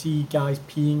 you see guys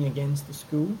peeing against the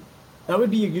school. That would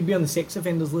be, you'd be on the sex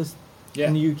offenders list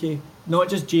in the UK. Not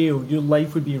just jail, your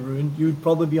life would be ruined. You would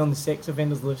probably be on the sex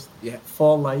offenders list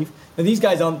for life. Now, these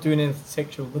guys aren't doing anything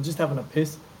sexual, they're just having a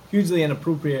piss. Hugely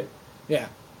inappropriate. Yeah.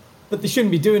 But they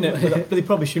shouldn't be doing it, but they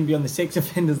probably shouldn't be on the sex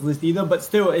offenders list either. But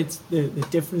still, it's the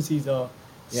differences are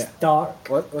stark.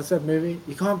 What's that movie?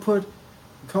 You can't put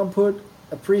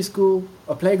a preschool,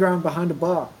 a playground behind a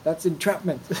bar. That's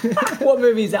entrapment. What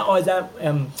movie is that? Oh, is that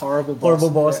Horrible Bosses? Horrible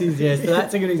Bosses, yeah. So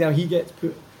that's a good example. He gets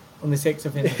put on the sex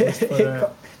offender list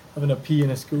for having a pee in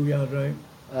a schoolyard, right?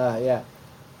 Yeah.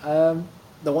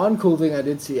 The one cool thing I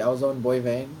did see, I was on Boy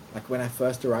Vane, like when I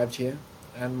first arrived here,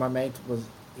 and my mate was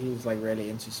like really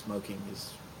into smoking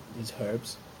his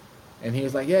herbs. And he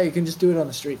was like, "Yeah, you can just do it on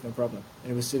the street, no problem."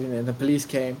 And he was sitting there, and the police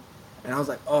came, And I was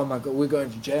like, oh my God, we're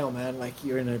going to jail, man. Like,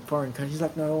 you're in a foreign country. He's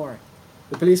like, no, don't worry.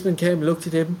 The policeman came, looked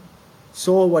at him,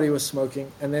 saw what he was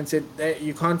smoking, and then said,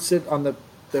 you can't sit on the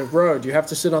road. You have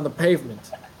to sit on the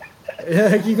pavement.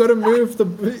 Like, you got to move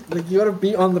you got to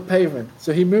be on the pavement.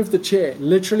 So he moved the chair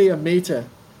literally a meter,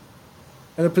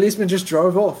 and the policeman just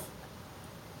drove off.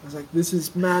 I was like, this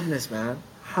is madness, man.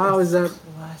 How is that?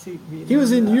 Classic He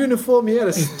was in uniform. He had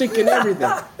a stick and everything.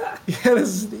 I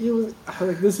was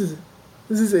like, this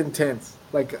is intense.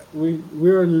 Like,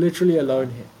 we're literally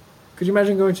alone here. Could you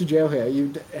imagine going to jail here?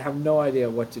 You have no idea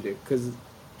what to do because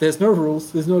there's no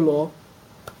rules, there's no law.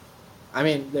 I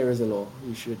mean, there is a law.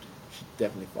 You should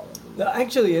definitely follow the law. There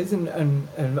actually is, and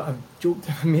I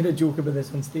made a joke about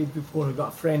this on stage before. I've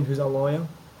got a friend who's a lawyer,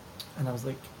 and I was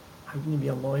like, how can you be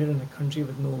a lawyer in a country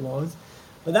with no laws?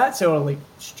 But that's our like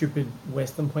stupid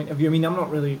Western point of view. I mean, I'm not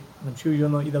really, and I'm sure you're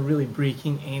not either, really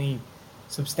breaking any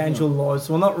substantial laws,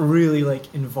 so we're not really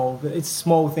like involved. It's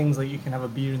small things like you can have a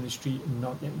beer in the street and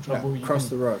not get in trouble. Yeah, cross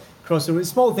the road.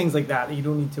 Small things like that you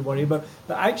don't need to worry about.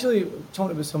 But actually,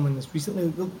 talking about someone this recently,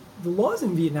 the laws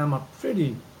in Vietnam are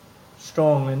pretty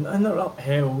strong and they're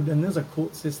upheld, and there's a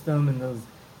court system, and there's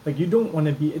like, you don't want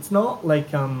to be, it's not like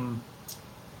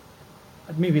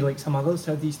maybe like some other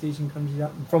Southeast Asian countries,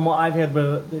 from what I've heard,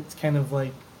 where it's kind of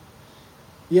like,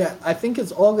 yeah, I think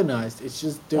it's organized. It's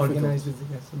just difficult. Organized is,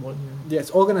 I guess, what, yeah,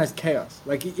 it's organized chaos.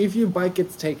 Like, if your bike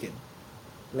gets taken,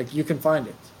 like, you can find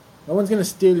it. No one's going to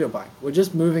steal your bike. We're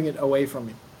just moving it away from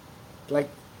you. Like,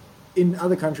 in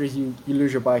other countries, you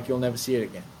lose your bike, you'll never see it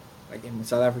again. Like, in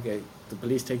South Africa, the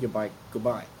police take your bike,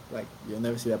 goodbye. Like, you'll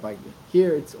never see that bike again.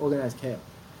 Here, it's organized chaos.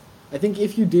 I think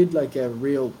if you did, like, a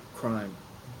real crime,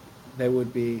 there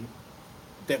would be...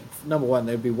 number one,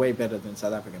 they'd be way better than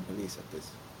South African police at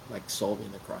this. Like,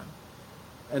 solving the crime,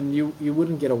 and you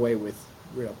wouldn't get away with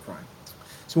real crime.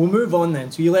 So we'll move on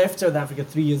then. So you left South Africa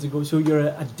 3 years ago. So you're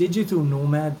a digital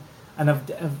nomad, and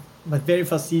my very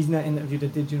first season I interviewed a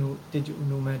digital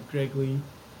nomad, Greg Lee,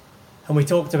 and we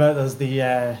talked about there's the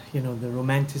the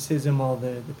romanticism or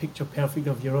the picture perfect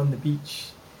of you're on the beach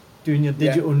doing your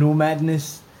digital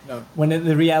nomadness. No. When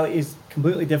the reality is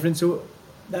completely different. So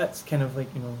that's kind of like,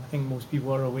 I think most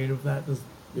people are aware of that.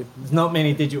 There's not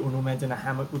many digital nomads in a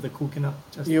hammock with a coconut.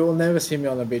 You will never see me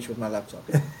on the beach with my laptop.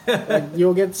 Like,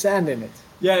 you'll get sand in it.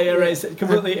 Yeah, right. It's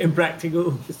completely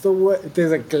impractical.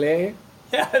 There's a glare.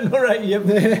 Yeah, no, right.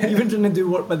 Even trying to do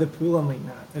work by the pool, I'm like,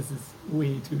 nah, this is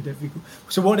way too difficult.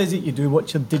 So what is it you do?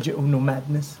 What's your digital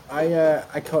nomadness? I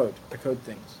code. I code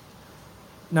things.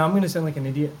 Now, I'm going to sound like an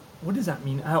idiot. What does that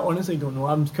mean? I honestly don't know.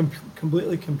 I'm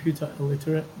completely computer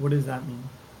illiterate. What does that mean?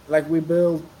 Like, we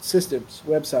build systems,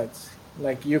 websites.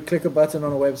 Like, you click a button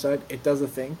on a website, it does a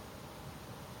thing.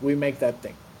 We make that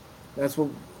thing. That's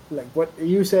what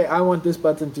you say, I want this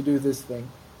button to do this thing.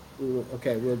 We'll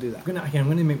do that. I'm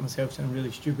going to make myself sound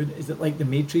really stupid. Is it like the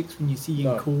Matrix when you see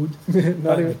in code?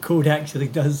 The code actually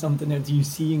does something. Do you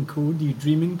see in code? Do you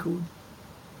dream in code?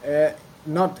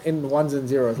 Not in ones and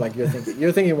zeros like you're thinking.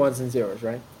 You're thinking ones and zeros,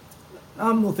 right?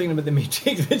 I'm not thinking about the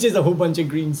Matrix, which is a whole bunch of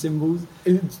green symbols.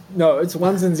 It's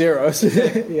ones and zeros.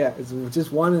 Yeah, it's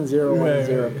just 1 and 0, 1 and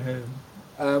 0.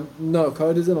 Right. No,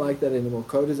 code isn't like that anymore.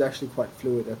 Code is actually quite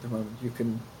fluid at the moment. You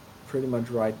can pretty much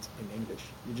write in English.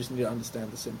 You just need to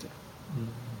understand the syntax. Mm-hmm.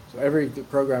 So every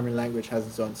programming language has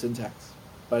its own syntax,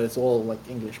 but it's all like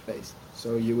English based.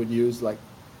 So you would use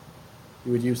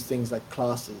things like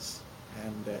classes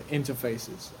and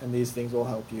interfaces, and these things all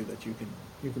help you that you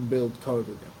can build code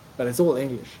with them. But it's all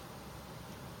English.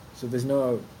 So there's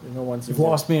no one. You've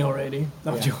lost me already.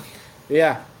 No, yeah.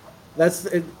 Yeah. That's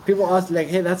it. People ask like,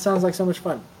 "Hey, that sounds like so much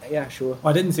fun." Yeah, sure.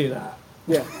 I didn't say that.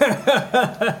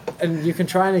 Yeah. And you can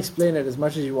try and explain it as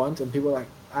much as you want, and people are like,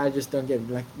 "I just don't get it."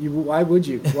 Like, why would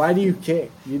you? Why do you care?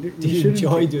 Do you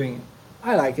enjoy doing it?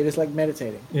 I like it. It's like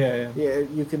meditating. Yeah.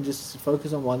 You can just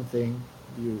focus on one thing.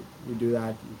 You do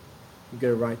that. You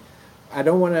get it right. I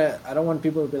don't want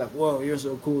people to be like, "Whoa, you're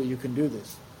so cool. You can do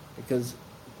this," because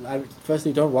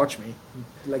firstly, don't watch me.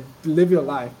 Like, live your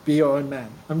life. Be your own man.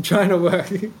 I'm trying to work.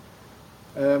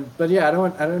 But yeah, I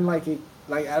don't like it.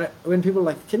 Like, when people are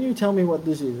like, "Can you tell me what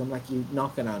this is?" I'm like, "You're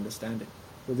not gonna understand it.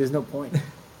 But there's no point.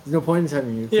 There's no point in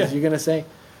telling you because you're gonna say,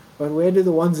 but where do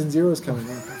the ones and zeros come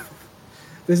in?"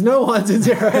 There's no ones and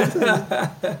zeros.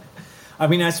 I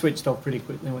mean, I switched off pretty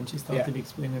quickly when she started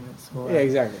explaining it. So, yeah,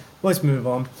 exactly. Let's move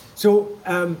on. So,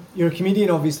 you're a comedian,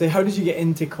 obviously. How did you get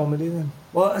into comedy then?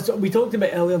 Well, so we talked about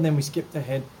it earlier and then we skipped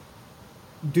ahead.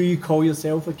 Do you call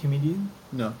yourself a comedian?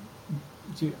 No.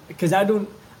 Because I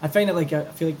find it like, I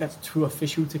feel like that's too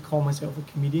official to call myself a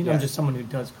comedian. Yeah. I'm just someone who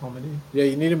does comedy. Yeah,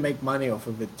 you need to make money off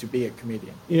of it to be a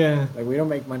comedian. Yeah. Like, we don't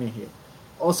make money here.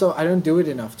 Also, I don't do it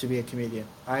enough to be a comedian.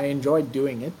 I enjoy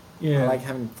doing it. Yeah. I like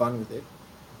having fun with it.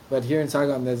 But here in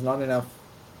Saigon, there's not enough.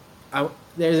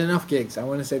 There's enough gigs. I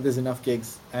want to say there's enough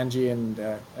gigs. Angie and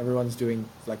everyone's doing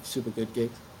like super good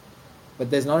gigs. But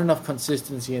there's not enough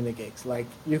consistency in the gigs. Like,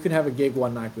 you can have a gig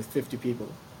one night with 50 people,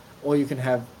 or you can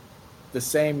have the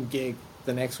same gig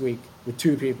the next week with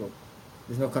 2 people.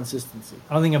 There's no consistency.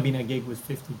 I don't think I've been at a gig with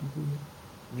 50 people yet.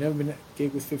 You've never been at a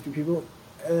gig with 50 people?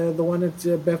 The one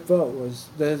at Bethel was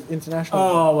the international.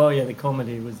 Oh, well, yeah, the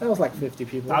comedy was... That was like 50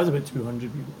 people. That was about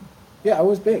 200 people. Yeah, it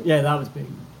was big. Yeah, that was big.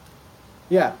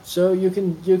 Yeah, so you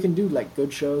can do like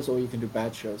good shows or you can do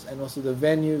bad shows. And also the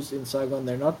venues in Saigon,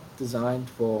 they're not designed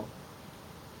for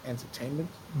entertainment.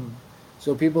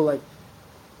 So people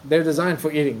they're designed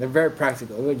for eating. They're very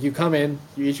practical. Like, you come in,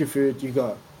 you eat your food, you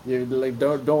go. You like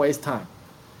don't waste time.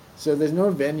 So there's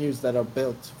no venues that are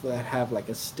built that have like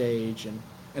a stage, and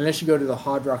unless you go to the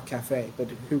Hard Rock Cafe. But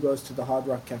who goes to the Hard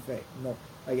Rock Cafe? No.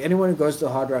 Like, anyone who goes to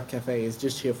the Hard Rock Cafe is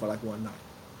just here for like one night.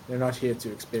 They're not here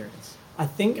to experience. I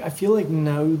feel like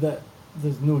now that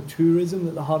there's no tourism,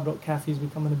 that the Hard Rock Cafe is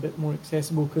becoming a bit more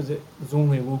accessible because there's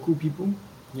only local people.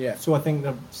 Yeah. So I think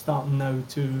they're starting now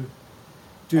to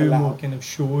do more kind of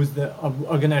shows that are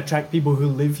going to attract people who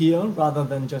live here rather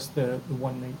than just the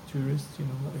one-night tourists, you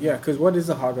know. Yeah, because what is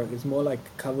the Hard Rock? It's more like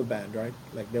a cover band, right?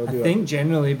 Like, they'll do. I think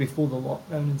generally before the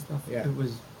lockdown and stuff, it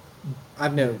was.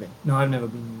 I've never been. No, I've never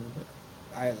been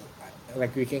either. I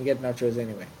like, we can get nachos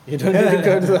anyway. You don't need to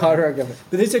go to the Hard Rock Cafe.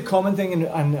 But it's a common thing,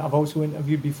 and I've also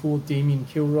interviewed before Damien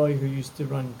Kilroy, who used to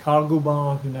run Cargo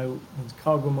Bar, who now runs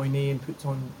Cargo Moyne and puts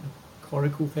on the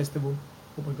Coracle Festival.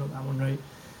 Hope I got that one right.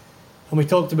 And we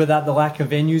talked about that, the lack of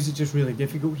venues is just really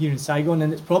difficult here in Saigon,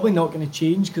 and it's probably not going to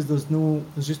change because there's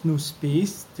just no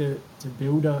space to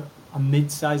build a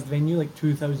mid-sized venue like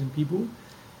 2,000 people,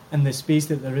 and the space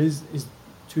that there is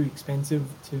too expensive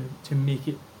to make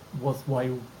it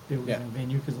worthwhile building a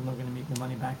venue because they're not going to make the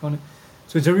money back on it.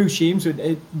 So it's a real shame. So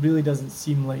it really doesn't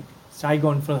seem like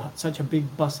Saigon, for such a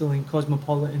big, bustling,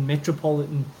 cosmopolitan,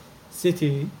 metropolitan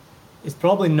city, is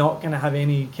probably not going to have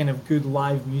any kind of good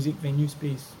live music venue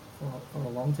space for a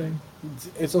long time.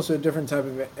 It's also a different type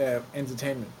of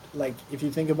entertainment. Like, if you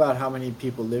think about how many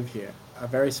people live here, a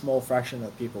very small fraction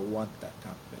of people want that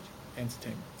type of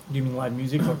entertainment. Do you mean live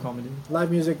music or comedy?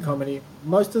 Live music, comedy.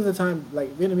 Most of the time, like,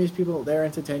 Vietnamese people, their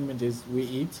entertainment is we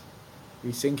eat,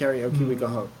 we sing karaoke, we go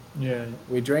home. Yeah.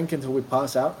 We drink until we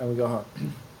pass out and we go home.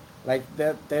 Like,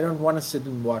 they don't want to sit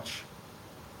and watch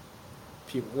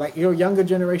people. Like, your younger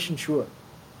generation, sure.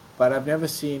 But I've never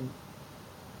seen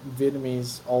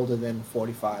Vietnamese older than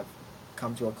 45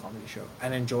 come to a comedy show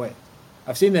and enjoy it.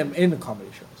 I've seen them in the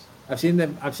comedy shows. I've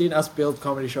seen us build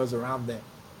comedy shows around them,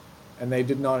 and they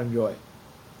did not enjoy it.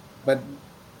 But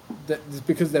it's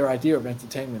because their idea of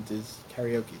entertainment is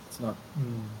karaoke. It's not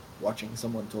watching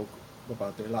someone talk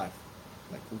about their life.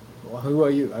 Like, who are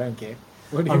you? I don't care.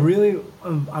 I'm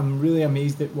really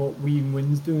amazed at what Wee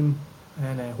Nguyen's doing,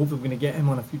 and I hope we're going to get him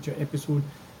on a future episode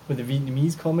with the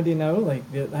Vietnamese comedy now. Like,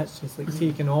 that's just like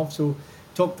taken off. So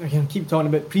keep talking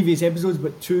about previous episodes,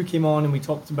 but 2 came on and we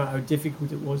talked about how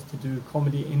difficult it was to do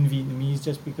comedy in Vietnamese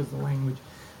just because the language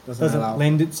doesn't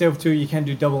lend itself to it. You can't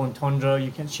do double entendre.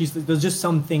 You can't. There's just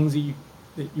some things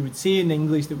that you would say in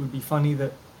English that would be funny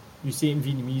that you say in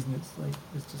Vietnamese, and it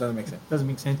just doesn't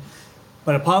make sense.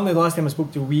 But apparently, the last time I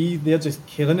spoke to Wee, they're just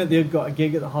killing it. They've got a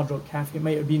gig at the Hard Rock Cafe. It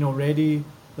might have been already.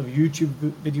 The YouTube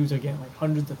videos are getting like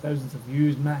hundreds of thousands of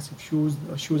views, massive shows.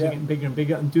 The shows are getting bigger and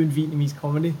bigger, and doing Vietnamese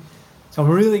comedy. So I'm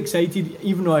really excited,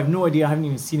 even though I have no idea, I haven't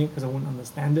even seen it because I won't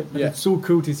understand it. But it's so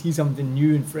cool to see something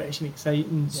new and fresh and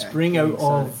exciting spring out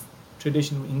of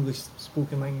traditional English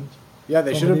spoken language. Yeah,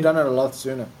 they should have done it a lot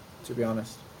sooner, to be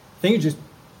honest. I think it's just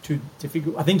too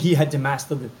difficult. I think he had to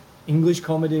master the English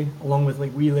comedy along with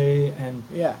like Wheelie and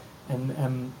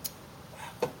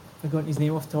I've forgotten his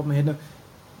name off the top of my head now.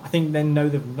 I think then now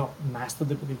they've not mastered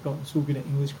it, but they've gotten so good at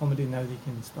English comedy now they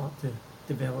can start to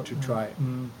develop. To try it.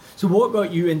 So what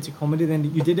got you into comedy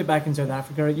then? You did it back in South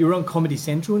Africa, right? You were on Comedy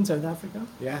Central in South Africa?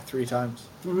 Yeah, 3 times.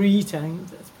 3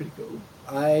 times? That's pretty cool.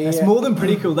 That's more than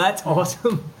pretty cool. That's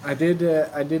awesome. I did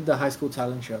the high school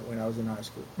talent show when I was in high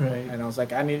school. Right. And I was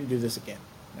like, I need to do this again.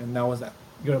 And that was that.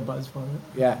 You got a buzz for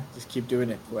it? Yeah, just keep doing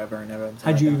it forever and ever.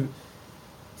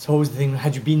 It's always the thing,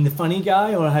 had you been the funny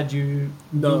guy or had you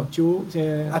made jokes?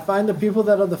 I find the people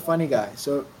that are the funny guy.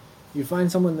 So you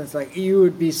find someone that's like, you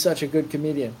would be such a good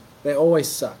comedian. They always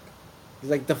suck.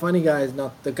 He's like, the funny guy is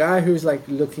not the guy who's like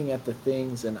looking at the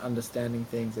things and understanding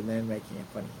things and then making it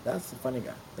funny. That's the funny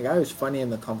guy. The guy who's funny in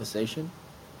the conversation.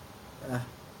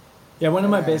 Yeah, one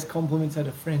of my best compliments, I had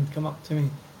a friend come up to me.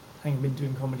 I think I've been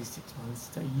doing comedy 6 months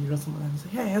to a year or something. I was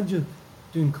like, hey,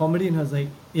 doing comedy? And I was like,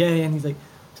 yeah. And he's like,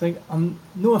 it's like,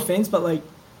 no offense, but like,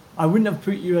 I wouldn't have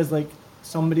put you as like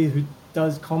somebody who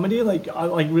does comedy. Like, I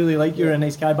like really like you're a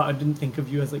nice guy, but I didn't think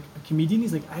of you as like a comedian.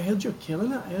 He's like, I heard you're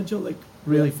killing it. I heard you're like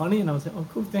really funny. And I was like, oh,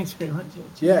 cool, thanks very much.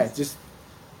 Yeah, just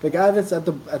the guy that's at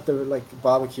the like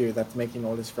barbecue that's making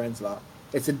all his friends laugh.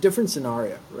 It's a different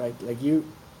scenario, right? Like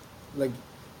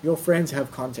your friends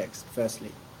have context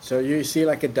firstly. So you see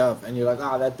like a dove, and you're like,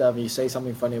 that dove, and you say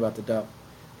something funny about the dove.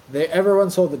 Everyone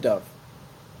saw the dove,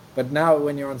 but now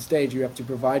when you're on stage, you have to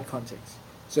provide context.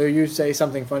 So you say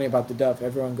something funny about the dove,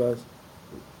 everyone goes,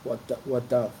 what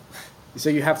dove? So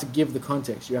you have to give the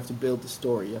context, you have to build the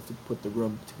story, you have to put the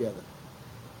room together.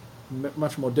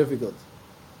 Much more difficult.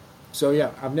 So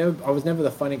yeah, I was never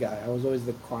the funny guy. I was always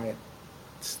the quiet,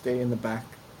 stay in the back,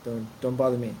 don't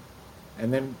bother me.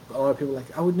 And then a lot of people were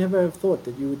like, I would never have thought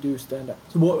that you would do stand-up.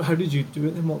 So how did you do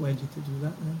it then? What led you to do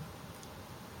that then?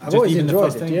 I've always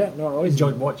enjoyed it. Yeah, no, I always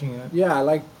enjoyed watching it. Yeah, I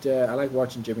liked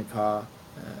watching Jimmy Carr,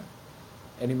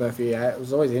 Eddie Murphy. I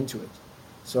was always into it.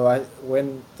 So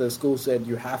when the school said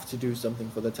you have to do something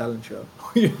for the talent show,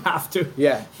 you have to.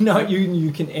 Yeah. Not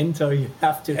you can enter. You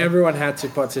have to. Everyone had to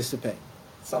participate.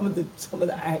 Some of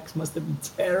the acts must have been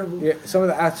terrible. Yeah, some of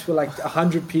the acts were like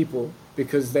 100 people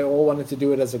because they all wanted to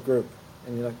do it as a group,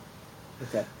 and you're like,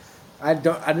 okay. I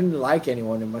didn't like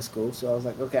anyone in my school, so I was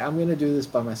like, okay, I'm gonna do this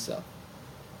by myself.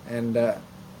 And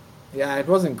yeah, it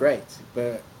wasn't great,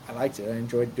 but I liked it. I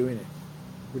enjoyed doing it,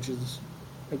 which is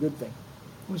a good thing.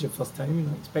 What was your first time? You're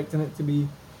not expecting it to be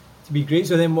great.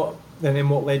 So then what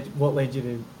led you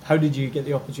to? How did you get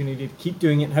the opportunity to keep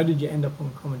doing it? And how did you end up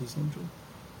on Comedy Central?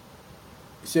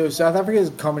 So South Africa's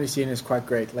comedy scene is quite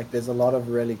great. Like there's a lot of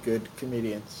really good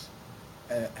comedians,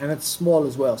 and it's small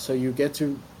as well. So you get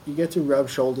to rub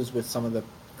shoulders with some of the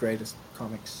greatest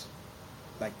comics,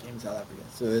 like in South Africa.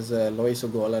 So there's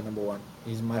Loiso Gola, number one.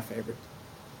 He's my favorite,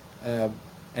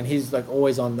 and he's like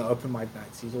always on the open mic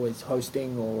nights. He's always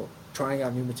hosting or trying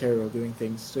out new material, doing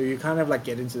things. So you kind of like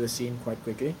get into the scene quite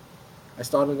quickly. I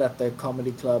started at the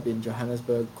comedy club in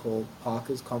Johannesburg called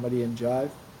Parker's Comedy and Jive,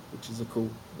 which is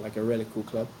a really cool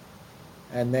club.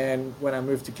 And then when I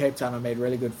moved to Cape Town, I made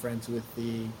really good friends with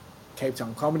the Cape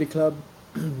Town Comedy Club,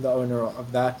 the owner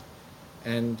of that,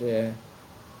 and the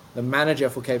manager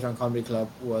for Cape Town Comedy Club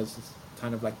was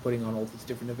kind of like putting on all these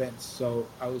different events. So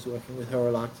I was working with her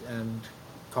a lot, and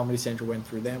Comedy Central went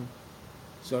through them.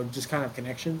 So just kind of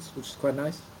connections, which is quite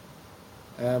nice.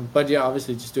 But yeah,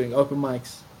 obviously just doing open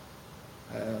mics,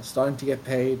 starting to get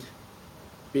paid,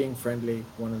 being friendly,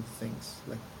 one of the things.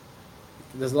 Like,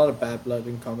 there's a lot of bad blood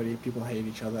in comedy. People hate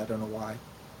each other. I don't know why.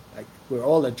 Like, we're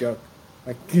all a joke.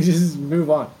 Like, just move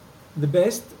on. The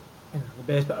best,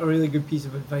 but a really good piece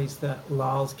of advice that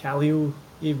Lars Kallio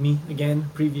gave me, again,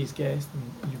 previous guest,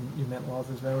 and you met Lars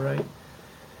as well, right?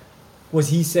 Was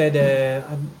he said,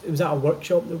 it was at a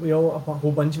workshop that a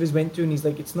whole bunch of us went to, and he's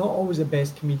like, it's not always the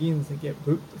best comedians that get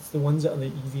booked, it's the ones that are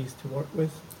the easiest to work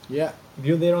with. Yeah. If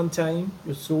you're there on time,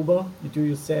 you're sober, you do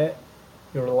your set,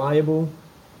 you're reliable,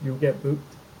 you'll get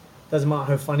booked. Doesn't matter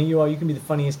how funny you are, you can be the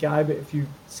funniest guy, but if you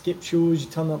skip shows, you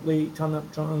turn up late, turn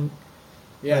up drunk,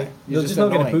 yeah, they're just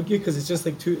not going to book you, because it's just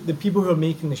like the people who are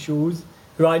making the shows,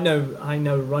 who I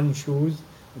now run shows.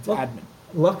 It's admin.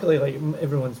 Luckily, like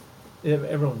everyone's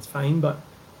fine, but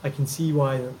I can see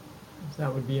why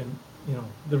that would be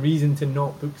the reason to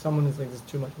not book someone is like there's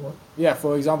too much work. Yeah,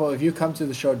 for example, if you come to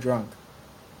the show drunk,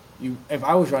 if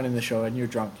I was running the show and you're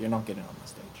drunk, you're not getting on the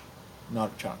stage.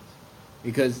 Not a chance.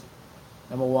 Because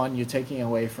number one, you're taking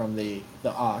away from the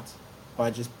art by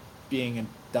just being a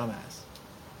dumbass.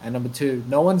 And number two,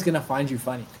 no one's gonna find you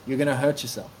funny. You're gonna hurt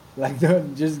yourself. Like,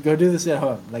 don't just go do this at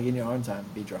home, like in your own time,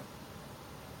 be drunk.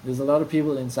 There's a lot of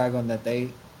people in Saigon that they're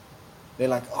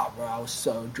like, oh bro, I was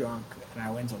so drunk and I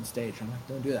went on stage. I'm like,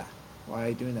 don't do that. Why are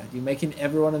you doing that? You're making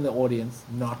everyone in the audience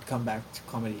not come back to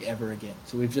comedy ever again.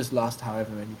 So we've just lost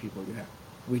however many people you have.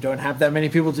 We don't have that many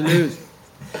people to lose.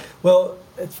 Well,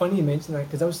 it's funny you mention that,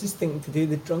 because I was just thinking today,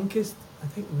 the drunkest, I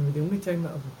think maybe the only time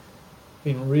that I've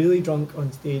been really drunk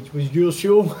on stage was your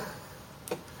show.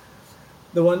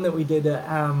 The one that we did at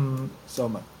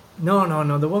Soma.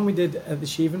 No, the one we did at the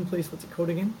shaving place. What's it called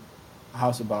again?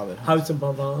 House of Barber. House of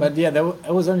Barber. But yeah,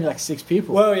 it was only like 6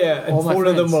 people. Well, yeah, and All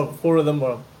four of them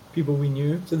were people we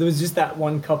knew. So there was just that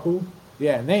one couple.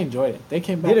 Yeah, and they enjoyed it. They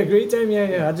came back. They had a great time.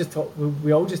 Yeah. I just talked.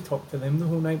 We all just talked to them the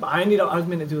whole night. But I was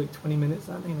meant to do like 20 minutes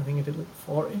that night. I think I did like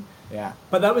 40. Yeah.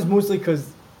 But that was mostly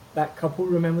because that couple,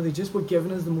 remember, they just were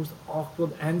giving us the most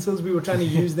awkward answers. We were trying to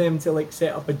use them to like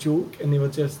set up a joke, and they were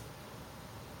just.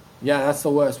 Yeah, that's the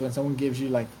worst, when someone gives you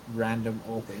like random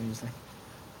awkward and you're just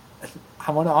like,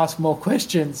 I want to ask more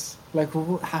questions. Like,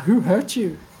 who hurt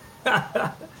you?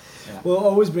 Well, it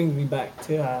always brings me back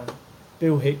to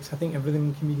Bill Hicks. I think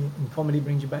everything in comedy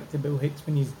brings you back to Bill Hicks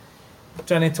when he's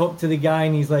trying to talk to the guy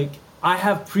and he's like, I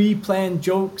have pre-planned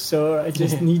jokes, sir. I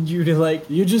just need you to like...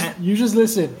 You just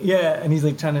listen. Yeah, and he's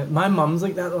like trying to... My mum's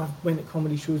like that. I went to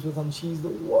comedy shows with him. She's the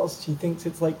worst. She thinks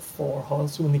it's like for her.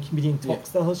 So when the comedian talks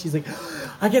to her, she's like,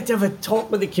 I get to have a talk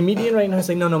with the comedian right now. It's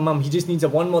like, no, mum, he just needs a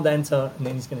one-word answer and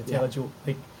then he's going to tell a joke.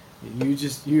 Like, you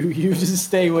just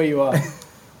stay where you are.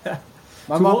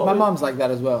 My mom's like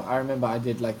that as well. I remember I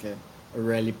did like a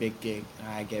really big gig and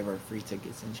I gave her free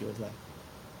tickets and she was like...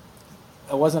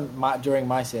 It wasn't during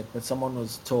my set, but someone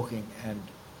was talking and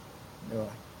they were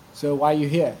like, so why are you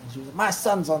here? And she was like, my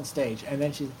son's on stage. And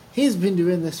then he's been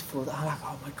doing this for... I'm like,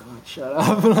 oh my God, shut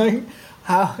up. Like,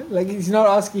 how? Like, he's not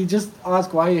asking, just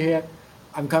ask why you're here.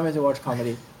 I'm coming to watch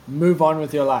comedy. Move on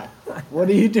with your life. What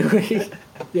are you doing?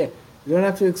 Yeah, you don't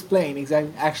have to explain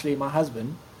exactly. Actually, my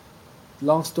husband,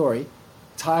 long story,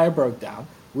 tire broke down.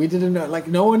 We didn't know, like,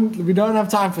 no one, we don't have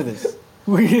time for this.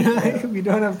 We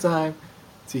don't have time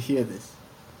to hear this.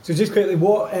 So just quickly,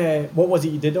 what was it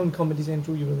you did on Comedy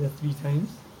Central? You were there 3 times.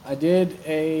 I did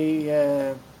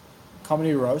a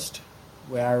comedy roast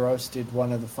where I roasted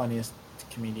one of the funniest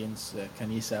comedians,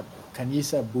 Kanisa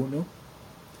Bunu.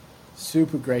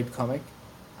 Super great comic.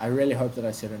 I really hope that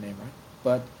I said her name right.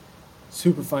 But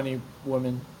super funny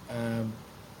woman.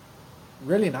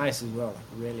 Really nice as well.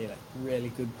 Really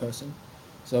good person.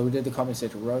 So we did the Comedy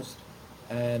Central roast.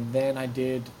 And then I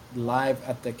did live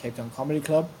at the Cape Town Comedy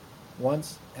Club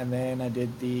once, and then I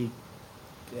did the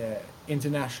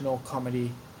International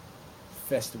Comedy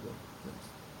Festival.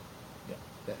 Yeah,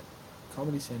 the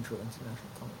Comedy Central International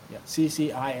Comedy. Yeah,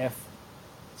 CCIF.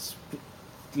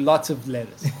 Lots of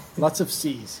letters, lots of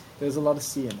C's. There's a lot of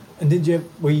C in it. And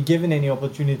were you given any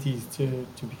opportunities to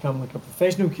become like a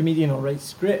professional comedian or write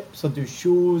scripts or do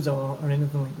shows or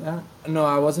anything like that? No,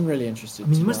 I wasn't really interested. I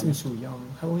mean, you must have been so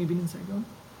young. How long have you been in Saigon?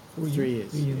 3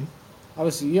 years. 3 years. I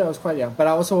was quite young, but I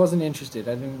also wasn't interested.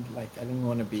 I didn't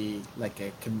want to be like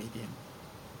a comedian.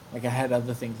 Like I had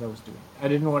other things I was doing. I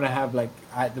didn't want to have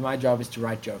my job is to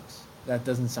write jokes. That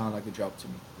doesn't sound like a job to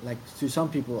me. Like to some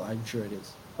people, I'm sure it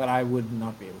is, but I would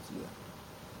not be able to do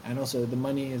that. And also, the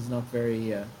money is not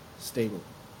very stable.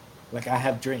 Like I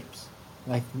have dreams.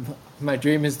 Like my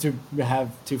dream is to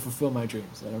fulfill my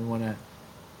dreams. I don't want to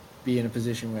be in a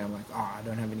position where I'm like, I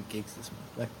don't have any gigs this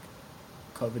month. Like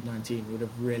COVID-19 would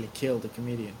have really killed a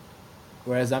comedian.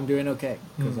 Whereas I'm doing okay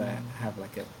because I have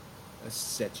like a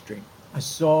set stream. I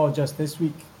saw just this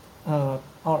week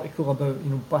article about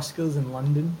buskers in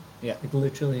London. Yeah, like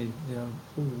literally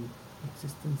whole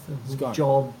existence, the whole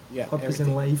job, purpose everything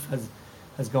in life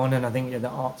has gone, and I think the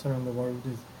arts around the world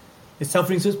is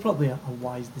suffering. So it's probably a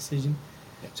wise decision.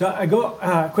 Yeah. So I got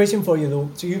a question for you though.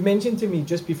 So you mentioned to me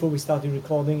just before we started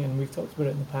recording, and we've talked about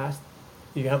it in the past.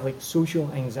 You have like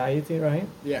social anxiety, right?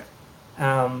 Yeah.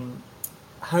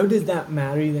 How does that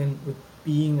marry then with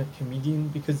being a comedian?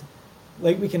 Because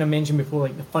like we kind of mentioned before,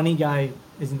 like the funny guy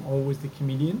isn't always the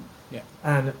comedian. Yeah.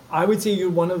 And I would say you're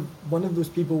one of those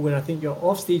people where I think your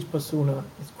offstage persona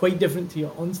is quite different to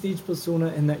your onstage persona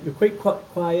in that you're quite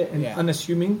quiet and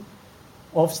unassuming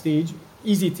offstage,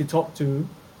 easy to talk to,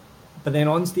 but then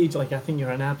on stage, like I think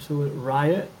you're an absolute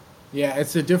riot. Yeah,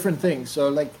 it's a different thing. So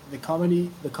like the comedy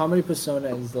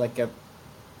persona is like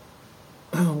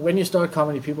when you start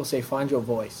comedy, people say find your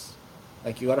voice.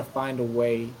 Like you got to find a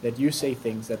way that you say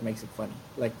things that makes it funny.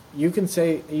 Like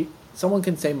someone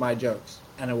can say my jokes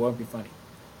and it won't be funny,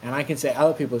 and I can say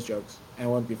other people's jokes and it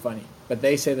won't be funny. But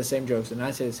they say the same jokes and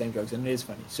I say the same jokes and it is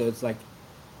funny. So it's like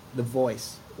the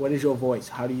voice. What is your voice?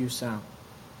 How do you sound?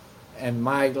 And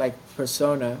my like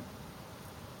persona.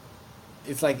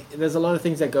 It's like there's a lot of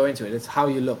things that go into it. It's how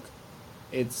you look.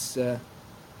 It's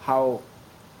how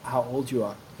old you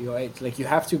are. Your age. Like you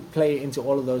have to play into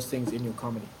all of those things in your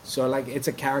comedy. So like it's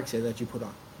a character that you put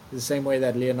on. The same way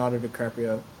that Leonardo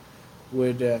DiCaprio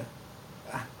would.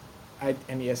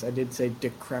 And yes, I did say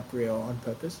DiCaprio on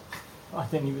purpose. I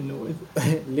didn't even know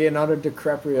it. Leonardo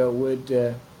DiCaprio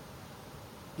would.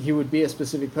 He would be a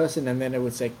specific person, and then it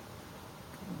would say,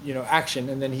 action,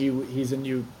 and then he's a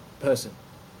new person.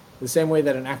 The same way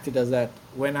that an actor does that,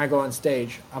 when I go on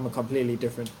stage, I'm a completely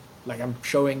different. Like I'm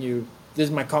showing you, this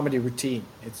is my comedy routine.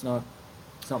 It's not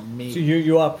me. So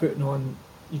you are putting on,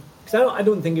 because I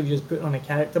don't think of you as putting on a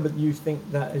character, but you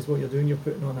think that is what you're doing. You're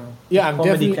putting on a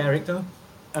comedy character.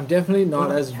 I'm definitely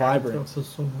not as vibrant.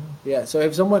 Yeah. So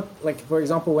if someone, like for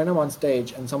example, when I'm on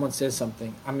stage and someone says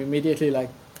something, I'm immediately like,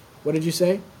 "What did you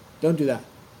say? Don't do that."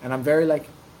 And I'm very like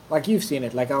you've seen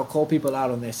it, like I'll call people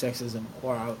out on their sexism,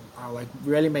 or I'll like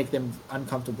really make them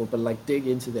uncomfortable, but like dig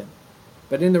into them.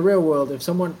 But in the real world, if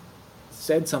someone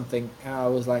said something, and I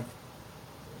was like,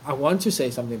 I want to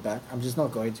say something back. I'm just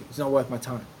not going to. It's not worth my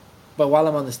time. But while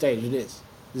I'm on the stage, it is.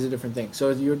 It's a different thing. So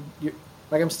you're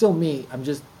like, I'm still me. I'm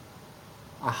just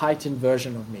a heightened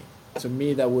version of me. So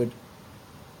me that would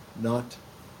not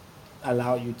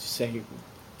allow you to say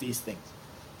these things,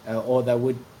 or that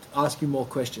would ask you more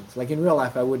questions. Like in real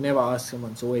life, I would never ask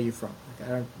someone, so where are you from? Like,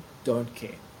 I don't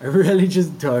care. I really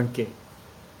just don't care.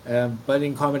 But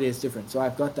in comedy, it's different. So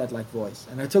I've got that like voice,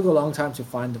 and it took a long time to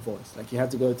find the voice. Like you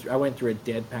have to go through. I went through a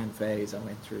deadpan phase. I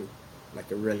went through like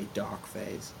a really dark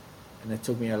phase, and it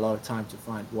took me a lot of time to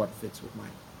find what fits with my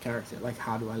character. Like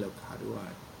how do I look? How do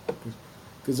I?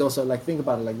 Because also like think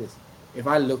about it like this: if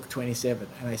I look 27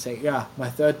 and I say, yeah, my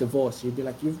third divorce, you'd be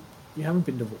like, you haven't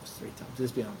been divorced 3 times.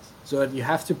 Let's be honest. So you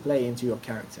have to play into your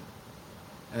character,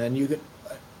 and you could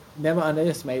never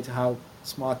underestimate how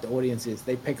smart the audience is.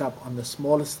 They pick up on the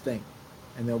smallest thing,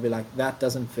 and they'll be like, that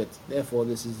doesn't fit, therefore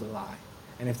this is a lie.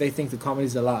 And if they think the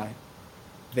comedy's a lie,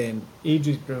 then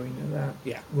Adri's brilliant at that.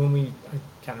 Yeah. I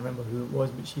can't remember who it was,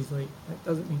 but she's like, that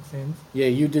doesn't make sense. Yeah,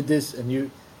 you did this, and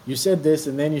you said this,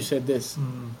 and then you said this,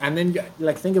 and then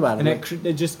like think about it. And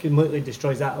it just completely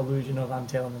destroys that illusion of I'm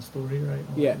telling a story, right?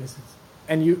 Yeah.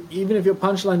 And you, even if your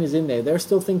punchline is in there, they're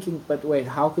still thinking, but wait,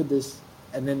 how could this?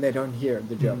 And then they don't hear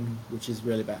the joke, which is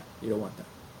really bad. You don't want that.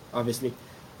 Obviously,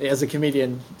 as a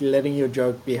comedian, letting your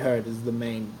joke be heard is the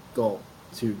main goal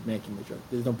to making the joke.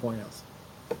 There's no point else.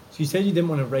 So you said you didn't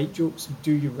want to write jokes.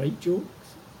 Do you write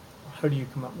jokes? How do you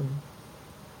come up with them?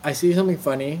 I see something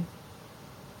funny,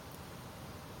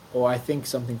 or I think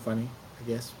something funny. I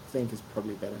guess think is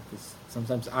probably better, because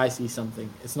sometimes I see something,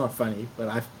 it's not funny, but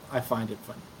I find it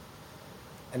funny.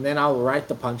 And then I'll write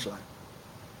the punchline.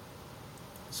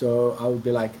 So I would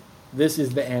be like, this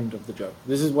is the end of the joke.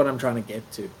 This is what I'm trying to get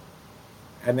to.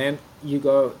 And then you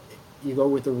go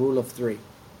with the rule of 3.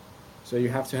 So you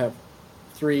have to have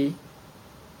 3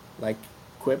 like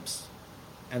quips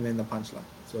and then the punchline.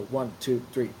 So 1, 2,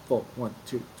 3, 4, 1,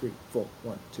 2, 3, 4,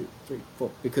 1, 2, 3,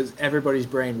 4. Because everybody's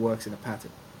brain works in a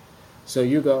pattern. So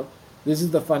you go, this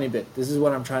is the funny bit. This is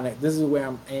what I'm trying to, this is where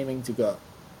I'm aiming to go.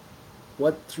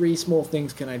 What 3 small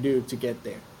things can I do to get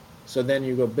there? So then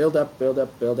you go build up,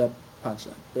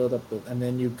 punchline, build up, and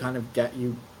then you kind of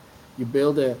you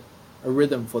build a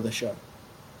rhythm for the show.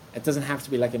 It doesn't have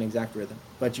to be like an exact rhythm,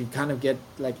 but you kind of get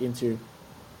like into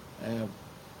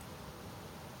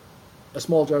a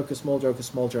small joke, a small joke, a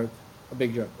small joke, a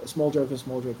big joke, a small joke, a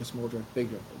small joke, a small joke, big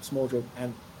joke, a small joke,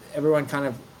 and everyone kind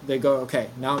of, they go, okay,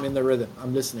 now I'm in the rhythm,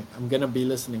 I'm listening, I'm gonna be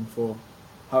listening for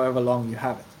however long you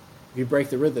have it. If you break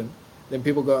the rhythm, then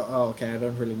people go, oh, okay, I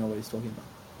don't really know what he's talking about.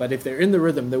 But if they're in the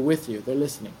rhythm, they're with you, they're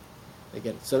listening, they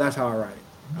get it. So that's how I write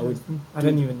it. I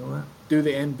didn't even know that. Do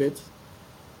the end bit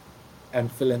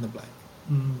and fill in the blank.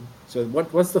 So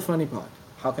what's the funny part?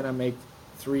 How can I make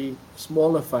 3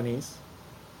 smaller funnies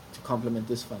to complement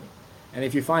this funny? And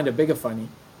if you find a bigger funny,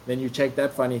 then you take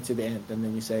that funny to the end, and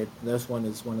then you say this one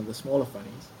is one of the smaller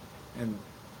funnies. And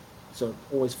so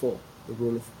always 4, the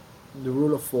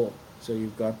rule of 4. So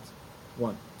you've got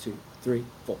 1, 2, 3,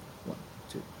 4. 1,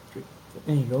 2, 3, 4.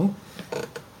 There you go.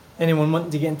 Anyone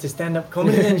wanting to get into stand-up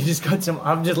comedy? Then you just got some.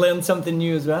 I've just learned something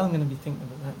new as well. I'm going to be thinking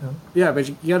about that now. Yeah, but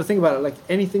you got to think about it. Like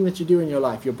anything that you do in your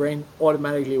life, your brain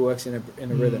automatically works in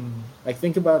a rhythm. Like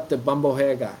think about the bumbo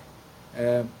hair guy,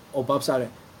 or Bob Saude,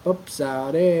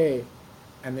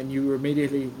 and then you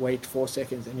immediately wait 4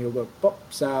 seconds and you'll go Bob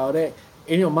Saude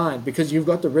in your mind, because you've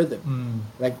got the rhythm.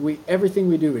 Like everything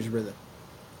we do is rhythm,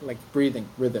 like breathing,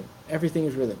 rhythm. Everything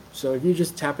is rhythm. So if you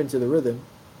just tap into the rhythm,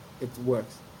 it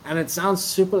works. And it sounds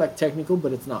super like technical,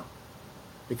 but it's not,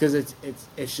 because it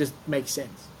just makes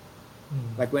sense.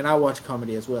 Like when I watch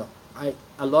comedy as well,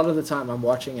 a lot of the time I'm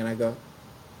watching and I go,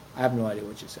 I have no idea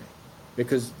what you're saying,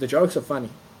 because the jokes are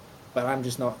funny, but I'm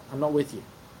not with you.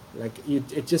 Like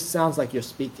it just sounds like you're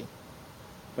speaking,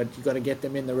 but you got to get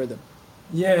them in the rhythm.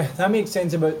 Yeah, that makes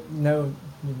sense. About now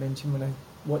you mentioned when I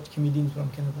watch comedians, where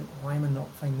I'm kind of like, why am I not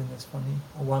finding this funny,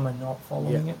 or why am I not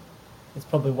following it? It's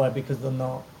probably why, because they're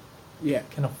not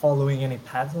kind of following any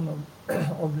pattern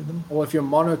or rhythm. Or if you're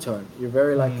monotone, you're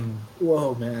very like,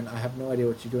 whoa man, I have no idea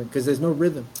what you're doing, because there's no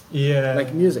rhythm.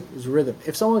 Like music is rhythm.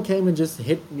 If someone came and just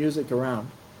hit music around,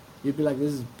 you'd be like,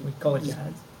 this is, we call it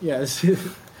jazz. Yeah, this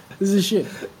is shit.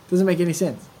 Doesn't make any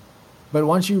sense. But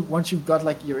once you've got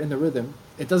like, you're in the rhythm,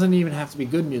 it doesn't even have to be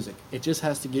good music. It just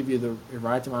has to give you the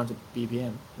right amount of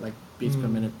BPM, like beats per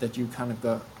minute, that you kind of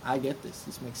go, I get this.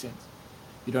 This makes sense.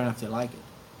 You don't have to like it.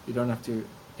 You don't have to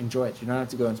enjoy it. You don't have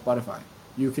to go on Spotify.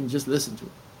 You can just listen to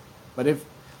it. But if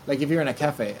you're in a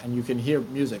cafe and you can hear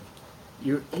music,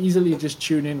 you easily just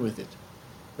tune in with it.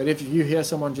 But if you hear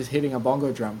someone just hitting a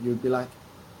bongo drum, you'd be like,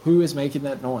 Who is making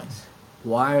that noise?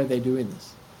 Why are they doing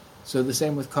this? So the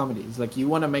same with comedy. It's like you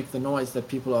want to make the noise that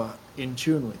people are in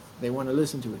tune with. They want to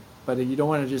listen to it. But you don't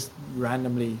want to just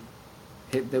randomly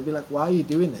hit. They'll be like, why are you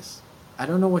doing this? I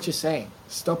don't know what you're saying.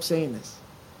 Stop saying this.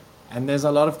 And there's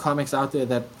a lot of comics out there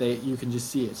that you can just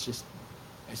see. It's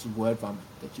word vomit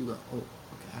that you go, oh,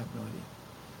 okay, I have no idea.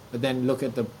 But then look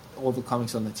at all the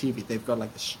comics on the TV. They've got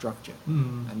like a structure.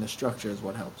 And the structure is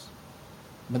what helps.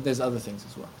 But there's other things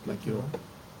as well, like your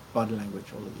body language,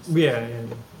 all of these. Yeah,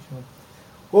 for sure.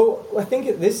 Well, I think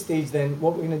at this stage then,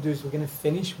 what we're going to do is we're going to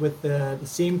finish with the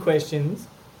same questions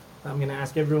I'm going to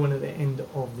ask everyone at the end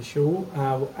of the show.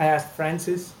 I asked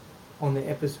Francis on the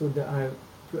episode that I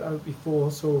put out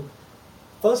before. So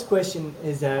first question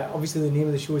is, obviously the name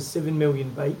of the show is 7 Million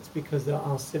Bikes because there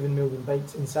are 7 million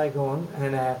bikes in Saigon.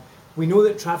 And we know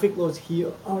that traffic laws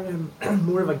here are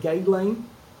more of a guideline.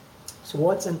 So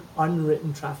what's an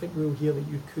unwritten traffic rule here that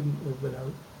you couldn't live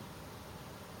without?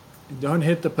 Don't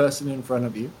hit the person in front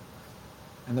of you,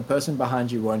 and the person behind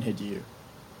you won't hit you.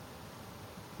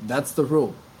 That's the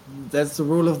rule. That's the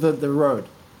rule of the road.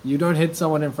 You don't hit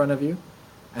someone in front of you,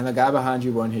 and the guy behind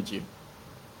you won't hit you.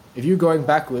 If you're going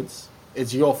backwards,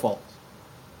 it's your fault.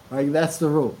 Like, that's the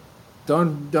rule.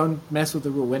 Don't mess with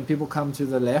the rule. When people come to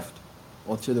the left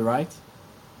or to the right,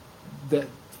 the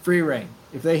free reign.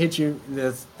 If they hit you,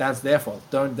 that's their fault.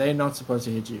 They're not supposed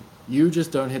to hit you. You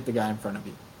just don't hit the guy in front of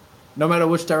you. No matter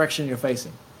which direction you're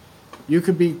facing. You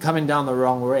could be coming down the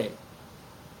wrong way.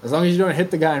 As long as you don't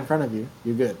hit the guy in front of you,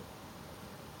 you're good.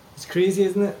 It's crazy,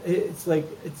 isn't it? It's like,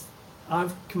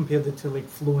 I've compared it to like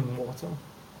flowing water.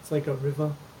 It's like a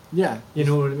river. Yeah. You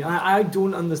know what I mean? I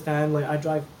don't understand, like I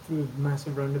drive through a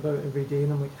massive roundabout every day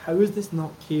and I'm like, how is this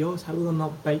not chaos? How are there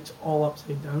not bikes all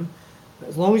upside down? But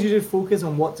as long as you just focus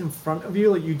on what's in front of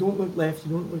you, like you don't look left,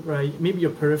 you don't look right, maybe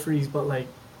your peripheries, but like,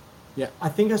 yeah. I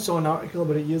think I saw an article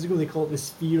about it years ago, they call it the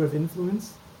sphere of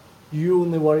influence. You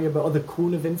only worry about the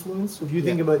cone of influence. So if you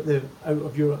think about the out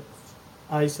of your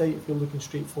eyesight, if you're looking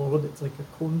straight forward, it's like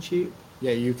a cone shape.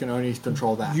 Yeah, you can only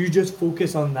control that. You just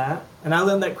focus on that. And I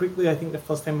learned that quickly. I think the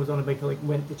first time I was on a bike, I like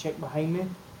went to check behind me.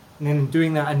 And then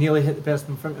doing that, I nearly hit the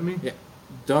person in front of me. Yeah.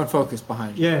 Don't focus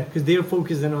behind you. Yeah, because they're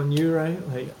focusing on you, right?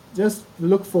 Like, just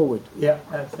look forward. Yeah,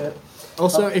 that's it.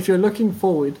 Also, if you're looking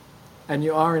forward and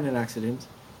you are in an accident,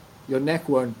 your neck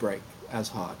won't break as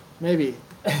hard. Maybe.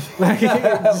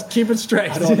 Just keep it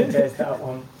straight. I don't want to test that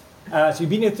one. So you've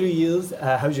been here 3 years.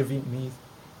 How's your Vietnamese?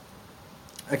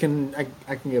 I can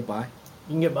get by.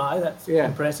 You can get by. That's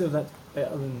impressive. That's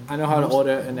better than. I know how to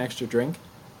order an extra drink.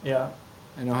 Yeah.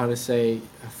 I know how to say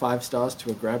 5 stars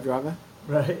to a Grab driver.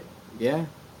 Right. Yeah.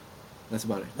 That's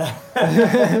about it.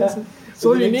 That's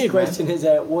all you need. The next question is,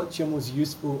 what's your most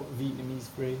useful Vietnamese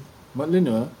phrase? Mất lên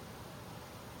nữa.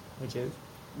 Which is?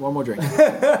 One more drink.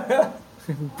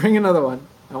 Bring another one.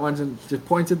 I want to just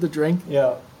point at the drink.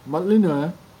 Yeah. Mất lên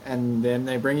nữa. And then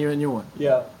they bring you a new one.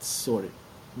 Yeah. It's sorted.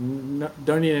 No,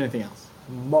 don't need anything else.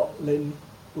 Mất lên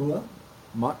nữa.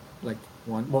 Mất, like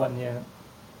one. One, yeah.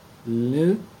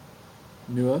 Lên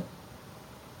nữa.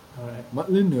 Alright. Mất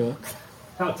lên nữa.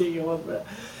 I'll take your word for it.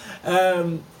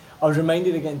 I was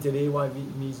reminded again today why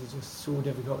Vietnamese is just so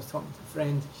difficult. I was talking to a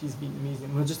friend, she's Vietnamese,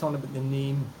 and we were just talking about the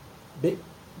name Bic,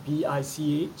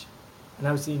 B-I-C-H, and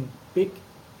I was saying Bic,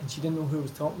 and she didn't know who I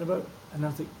was talking about, and I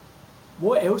was like,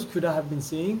 what else could I have been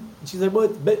saying? And she's like, well,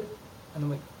 it's Bic, and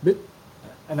I'm like, Bic,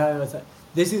 and I was like,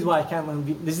 this is why I can't learn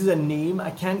Vietnamese. This is a name,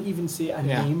 I can't even say a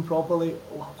name properly.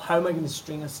 How am I going to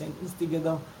string a sentence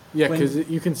together? Yeah, because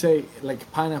you can say,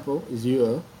 like, pineapple is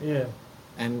dưa. Yeah.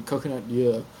 And coconut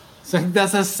dưa. So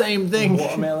that's the same thing. And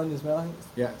watermelon as well, I think.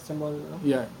 Yeah. Similar.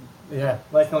 Yeah. Yeah.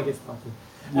 Let's not get started.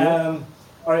 Yeah.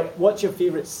 All right. What's your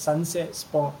favourite sunset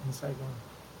spot in Saigon?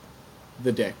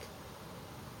 The deck.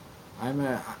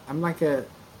 I'm like a.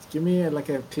 Give me a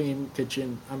clean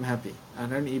kitchen. I'm happy. I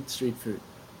don't eat street food.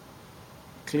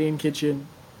 Clean kitchen.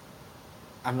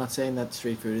 I'm not saying that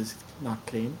street food is not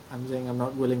clean. I'm saying I'm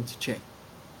not willing to check.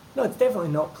 No, it's definitely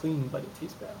not clean, but it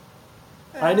tastes better.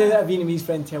 I had a Vietnamese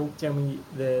friend tell me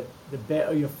the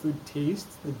better your food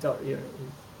tastes, the dirtier it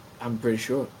is. I'm pretty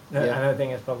sure. And I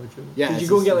think it's probably true. Yeah, you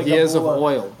go and get like years of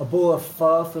oil. A bowl of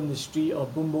pho from the street or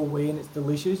Bumbo Way and it's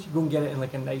delicious. You go and get it in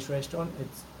like a nice restaurant,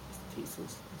 it's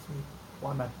tasteless.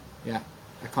 Why man? Yeah,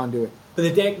 I can't do it. But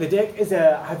the deck is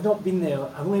I've not been there.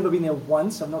 I've only ever been there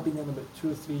once. I've not been there in about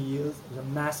 2 or 3 years. There was a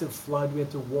massive flood. We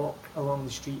had to walk along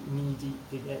the street knee deep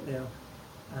to get there.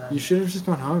 You should have just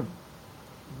gone home.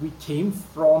 We came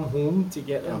from home to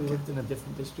get there. Okay. We lived in a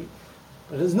different district.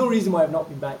 But there's no reason why I've not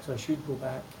been back, so I should go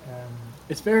back.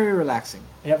 It's very relaxing.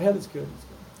 Yeah, I've heard it's good.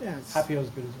 Yeah, it's happy hour's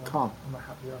good as well. Calm. I'm a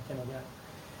happy hour kind of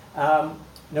guy.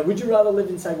 Now, would you rather live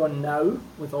in Saigon now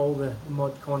with all the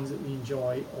mod cons that we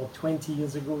enjoy, or 20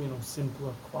 years ago,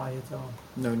 simpler, quieter,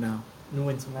 No, no. no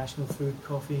international food,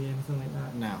 coffee, anything like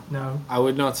that? No. No? I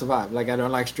would not survive. Like, I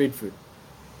don't like street food.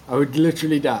 I would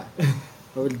literally die.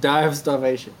 I would die of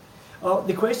starvation. Oh,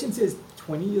 the question says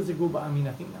 20 years ago, but I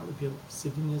think that would be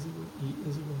 7 years ago, 8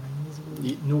 years ago, 9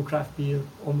 years ago. No craft beer,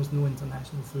 almost no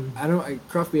international food.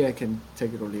 Craft beer, I can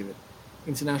take it or leave it.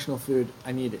 International food,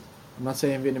 I need it. I'm not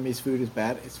saying Vietnamese food is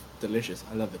bad. It's delicious.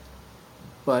 I love it.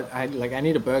 But I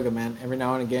need a burger, man. Every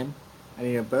now and again, I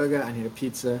need a burger. I need a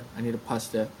pizza. I need a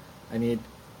pasta. I need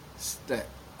steak.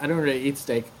 I don't really eat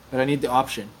steak, but I need the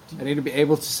option. I need to be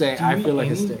able to say I feel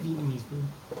like a steak. Vietnamese food?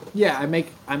 Yeah, I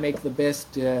make the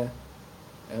best banzeo.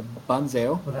 Well,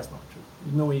 that's not true.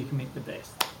 There's no way you can make the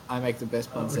best. I make the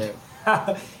best banzeo.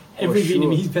 Every sure.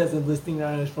 Vietnamese person listening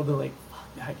right now is probably like,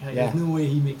 fuck that guy. Yeah. There's no way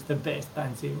he makes the best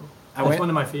banzeo. That's one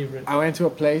of my favorites. I went to a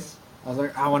place. I was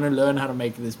like, I want to learn how to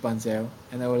make this banzeo.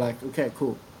 And they were like, okay,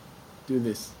 cool. Do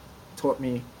this. Taught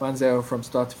me banzeo from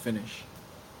start to finish.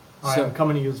 Alright, I'm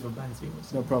coming to use for banzeo.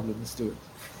 No problem, let's do it.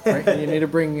 Right? You need to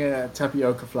bring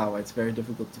tapioca flour. It's very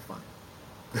difficult to find.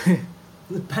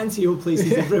 The banzeo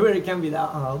places everywhere, it can't be that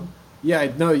hard.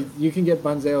 Yeah, no, you can get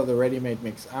banzeo, the ready-made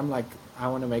mix. I'm like, I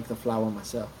want to make the flour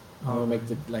myself. I want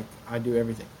to make I do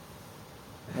everything.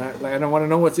 I don't want to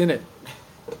know what's in it.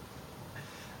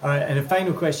 Alright, and the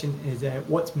final question is,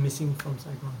 what's missing from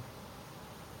Saigon?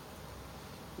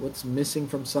 What's missing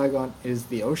from Saigon is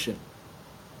the ocean.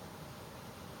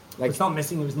 It's not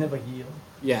missing, it was never here.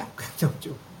 Yeah. No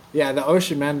joke. Yeah, the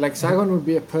ocean, man. Like, Saigon would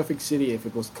be a perfect city if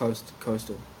it was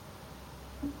coastal.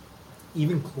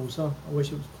 Even closer. I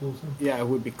wish it was closer. Yeah, it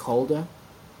would be colder.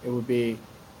 It would be,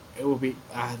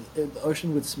 the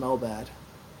ocean would smell bad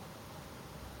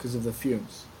because of the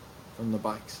fumes from the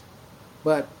bikes.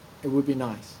 But it would be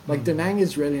nice. Like, Da Nang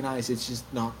is really nice. It's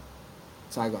just not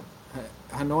Saigon.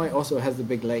 Hanoi also has the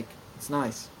big lake. It's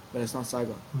nice, but it's not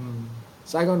Saigon.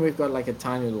 Saigon, we've got like a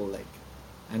tiny little lake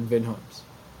and Vinhomes.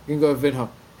 You can go to Vinhome.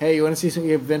 Hey, you want to see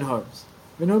something at Vinhomes?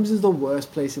 Vinhomes is the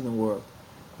worst place in the world.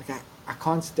 Like, I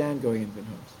can't stand going in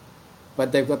Vinhomes.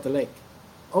 But they've got the lake.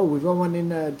 Oh, we've got one in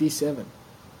D7,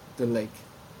 the lake.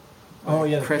 Oh,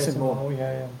 yeah, the Crescent Mall. Oh,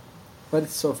 yeah. But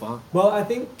it's so far. Well, I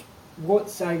think what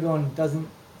Saigon doesn't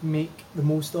make the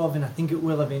most of, and I think it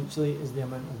will eventually, is the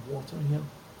amount of water here.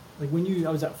 Like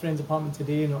I was at a friend's apartment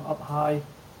today, up high,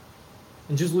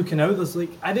 and just looking out, there's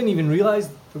I didn't even realise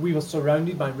that we were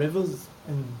surrounded by rivers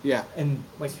and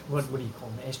what do you call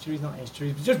them? Estuaries, not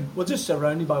estuaries, but we're just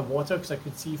surrounded by water, because I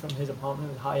could see from his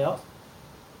apartment high up,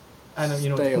 and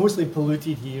it's mostly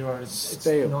polluted here, or it's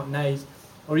not nice,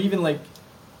 or even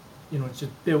it's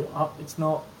just built up. It's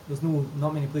not. There's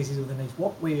not many places with a nice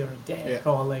walkway or a deck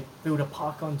or build a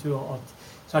park onto it.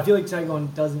 So I feel like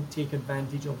Saigon doesn't take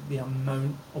advantage of the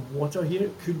amount of water here.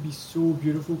 It could be so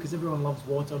beautiful because everyone loves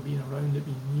water, being around it,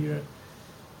 being near it.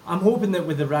 I'm hoping that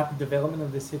with the rapid development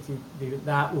of the city,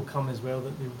 that will come as well,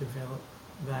 that they'll develop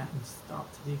that and start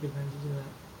to take advantage of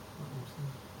that.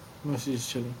 No, she's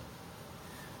chilling.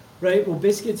 Right, well,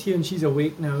 Biscuit's here and she's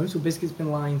awake now. So Biscuit's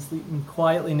been sleeping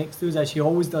quietly next to us, as she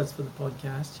always does for the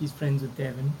podcast. She's friends with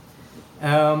Devin.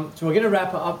 So we're going to wrap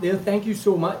it up there. Thank you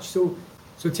so much. So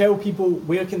tell people,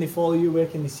 where can they follow you, where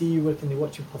can they see you, where can they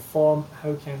watch you perform,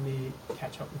 how can they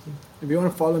catch up with you? If you want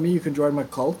to follow me, you can join my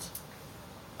cult.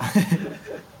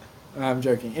 I'm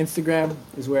joking. Instagram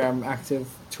is where I'm active.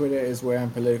 Twitter is where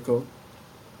I'm political.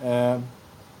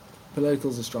 Political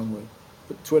is a strong word.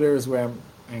 But Twitter is where I'm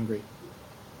angry.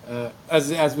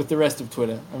 As with the rest of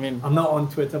Twitter. I mean, I'm not on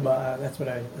Twitter, but that's what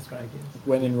I guess.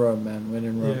 When in Rome, man. When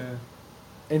in Rome. Yeah.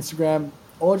 Instagram,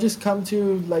 or just come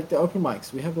to the open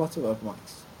mics. We have lots of open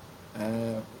mics.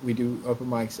 We do open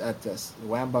mics at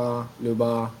Wham Bar, Lou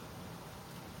Bar,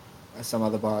 some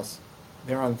other bars.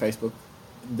 They're on Facebook.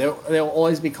 There'll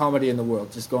always be comedy in the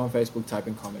world. Just go on Facebook, type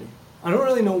in comedy. I don't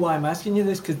really know why I'm asking you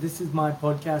this, because this is my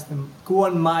podcast, and go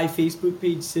on my Facebook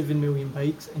page, 7 Million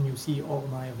Bikes, and you'll see all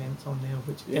of my events on there,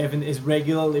 which Devin is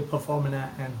regularly performing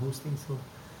at and hosting, so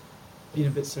being a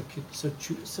bit circuitous.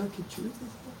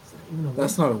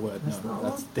 That's not a word. That's no, not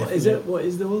that's a word. definitely. What is it? What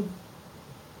is the word?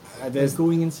 There's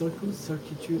going in circles?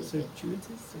 Circuitous?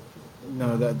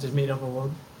 No, that just made up a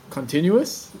word.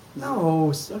 Continuous?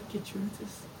 No,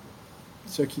 circuitous.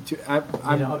 I'm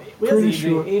pretty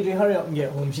sure. Adrian, hurry up and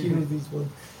get home. She knows these words.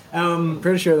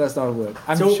 Pretty sure that's not a word.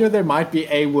 I'm sure there might be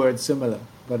a word similar,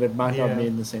 but it might not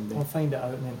mean the same thing. I'll find it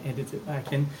out and then edit it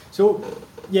back in. So,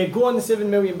 go on the 7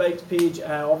 Million Bikes page.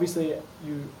 Obviously,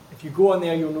 if you go on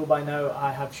there, you'll know by now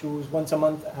I have shows once a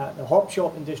month at the Hop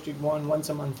Shop in District 1, once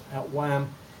a month at Wham,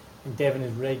 and Devin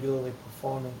is regularly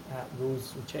performing at those,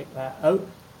 so check that out.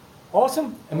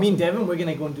 Awesome. And me and Devin, we're going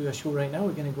to go and do a show right now.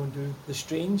 We're going to go and do The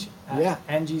Strange at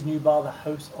Angie's new bar, The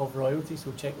House of Royalty.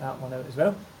 So check that one out as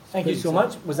well. Thank you so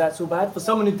much. Was that so bad? For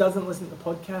someone who doesn't listen to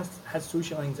podcasts, has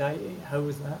social anxiety, how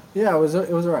was that? Yeah, it was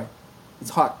alright. It's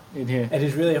hot in here. It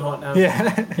is really hot now.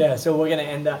 Yeah. Yeah, so we're going to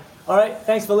end that. All right,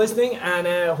 thanks for listening, and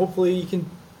hopefully you can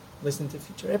listen to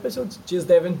future episodes. Cheers,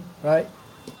 Devin. Right.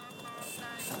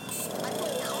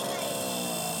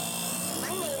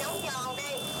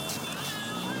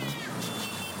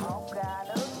 Hột gà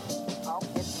nướng, hột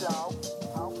vịt lộn,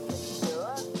 hột vịt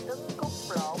sữa, trứng cút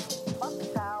lộn, mắm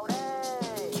xào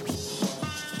đây.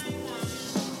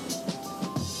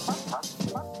 Mắm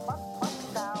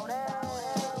xào đây.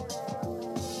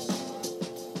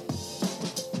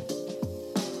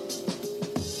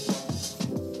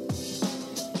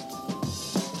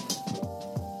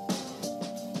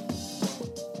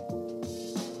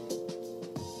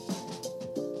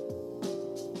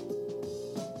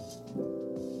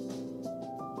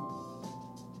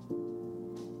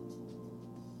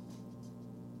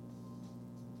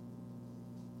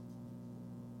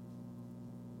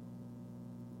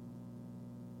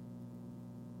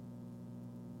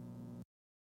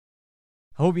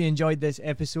 I hope you enjoyed this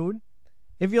episode.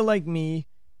 If you're like me,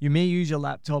 you may use your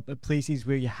laptop at places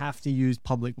where you have to use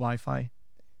public Wi-Fi.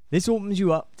 This opens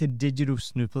you up to digital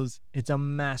snoopers. It's a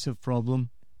massive problem.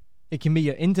 It can be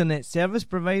your internet service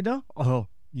provider, or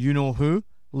you know who,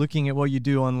 looking at what you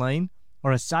do online,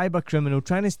 or a cyber criminal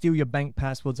trying to steal your bank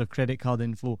passwords or credit card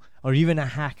info, or even a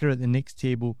hacker at the next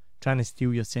table trying to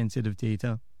steal your sensitive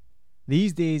data.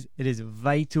 These days, it is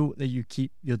vital that you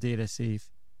keep your data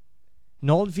safe.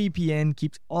 NordVPN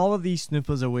keeps all of these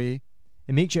snoopers away.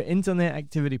 It makes your internet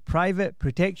activity private,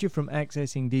 protects you from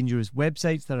accessing dangerous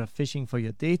websites that are phishing for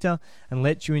your data, and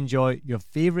lets you enjoy your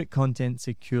favorite content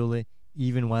securely,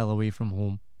 even while away from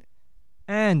home.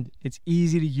 And it's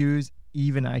easy to use,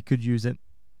 even I could use it.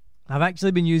 I've actually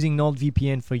been using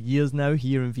NordVPN for years now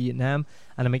here in Vietnam,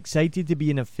 and I'm excited to be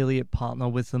an affiliate partner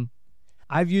with them.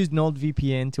 I've used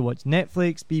NordVPN to watch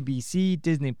Netflix, BBC,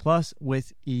 Disney Plus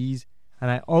with ease. And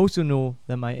I also know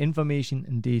that my information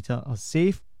and data are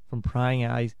safe from prying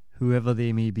eyes, whoever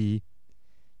they may be.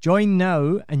 Join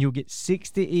now and you'll get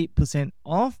 68%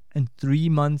 off and 3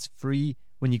 months free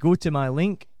when you go to my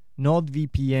link,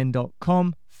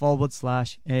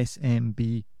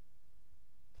 nordvpn.com/SMB.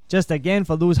 Just again,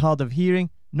 for those hard of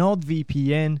hearing,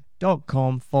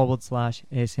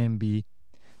 nordvpn.com/SMB.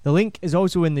 The link is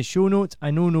also in the show notes. I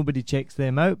know nobody checks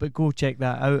them out, but go check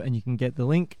that out and you can get the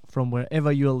link from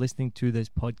wherever you are listening to this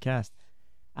podcast.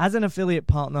 As an affiliate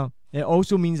partner, it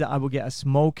also means that I will get a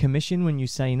small commission when you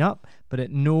sign up, but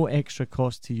at no extra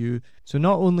cost to you. So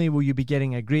not only will you be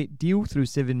getting a great deal through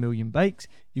 7 Million Bikes,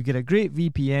 you get a great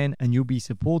VPN and you'll be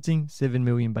supporting 7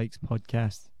 Million Bikes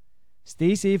podcast.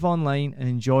 Stay safe online and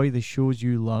enjoy the shows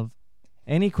you love.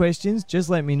 Any questions, just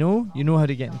let me know. You know how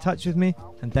to get in touch with me.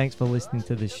 And thanks for listening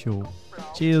to this show.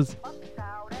 Cheers.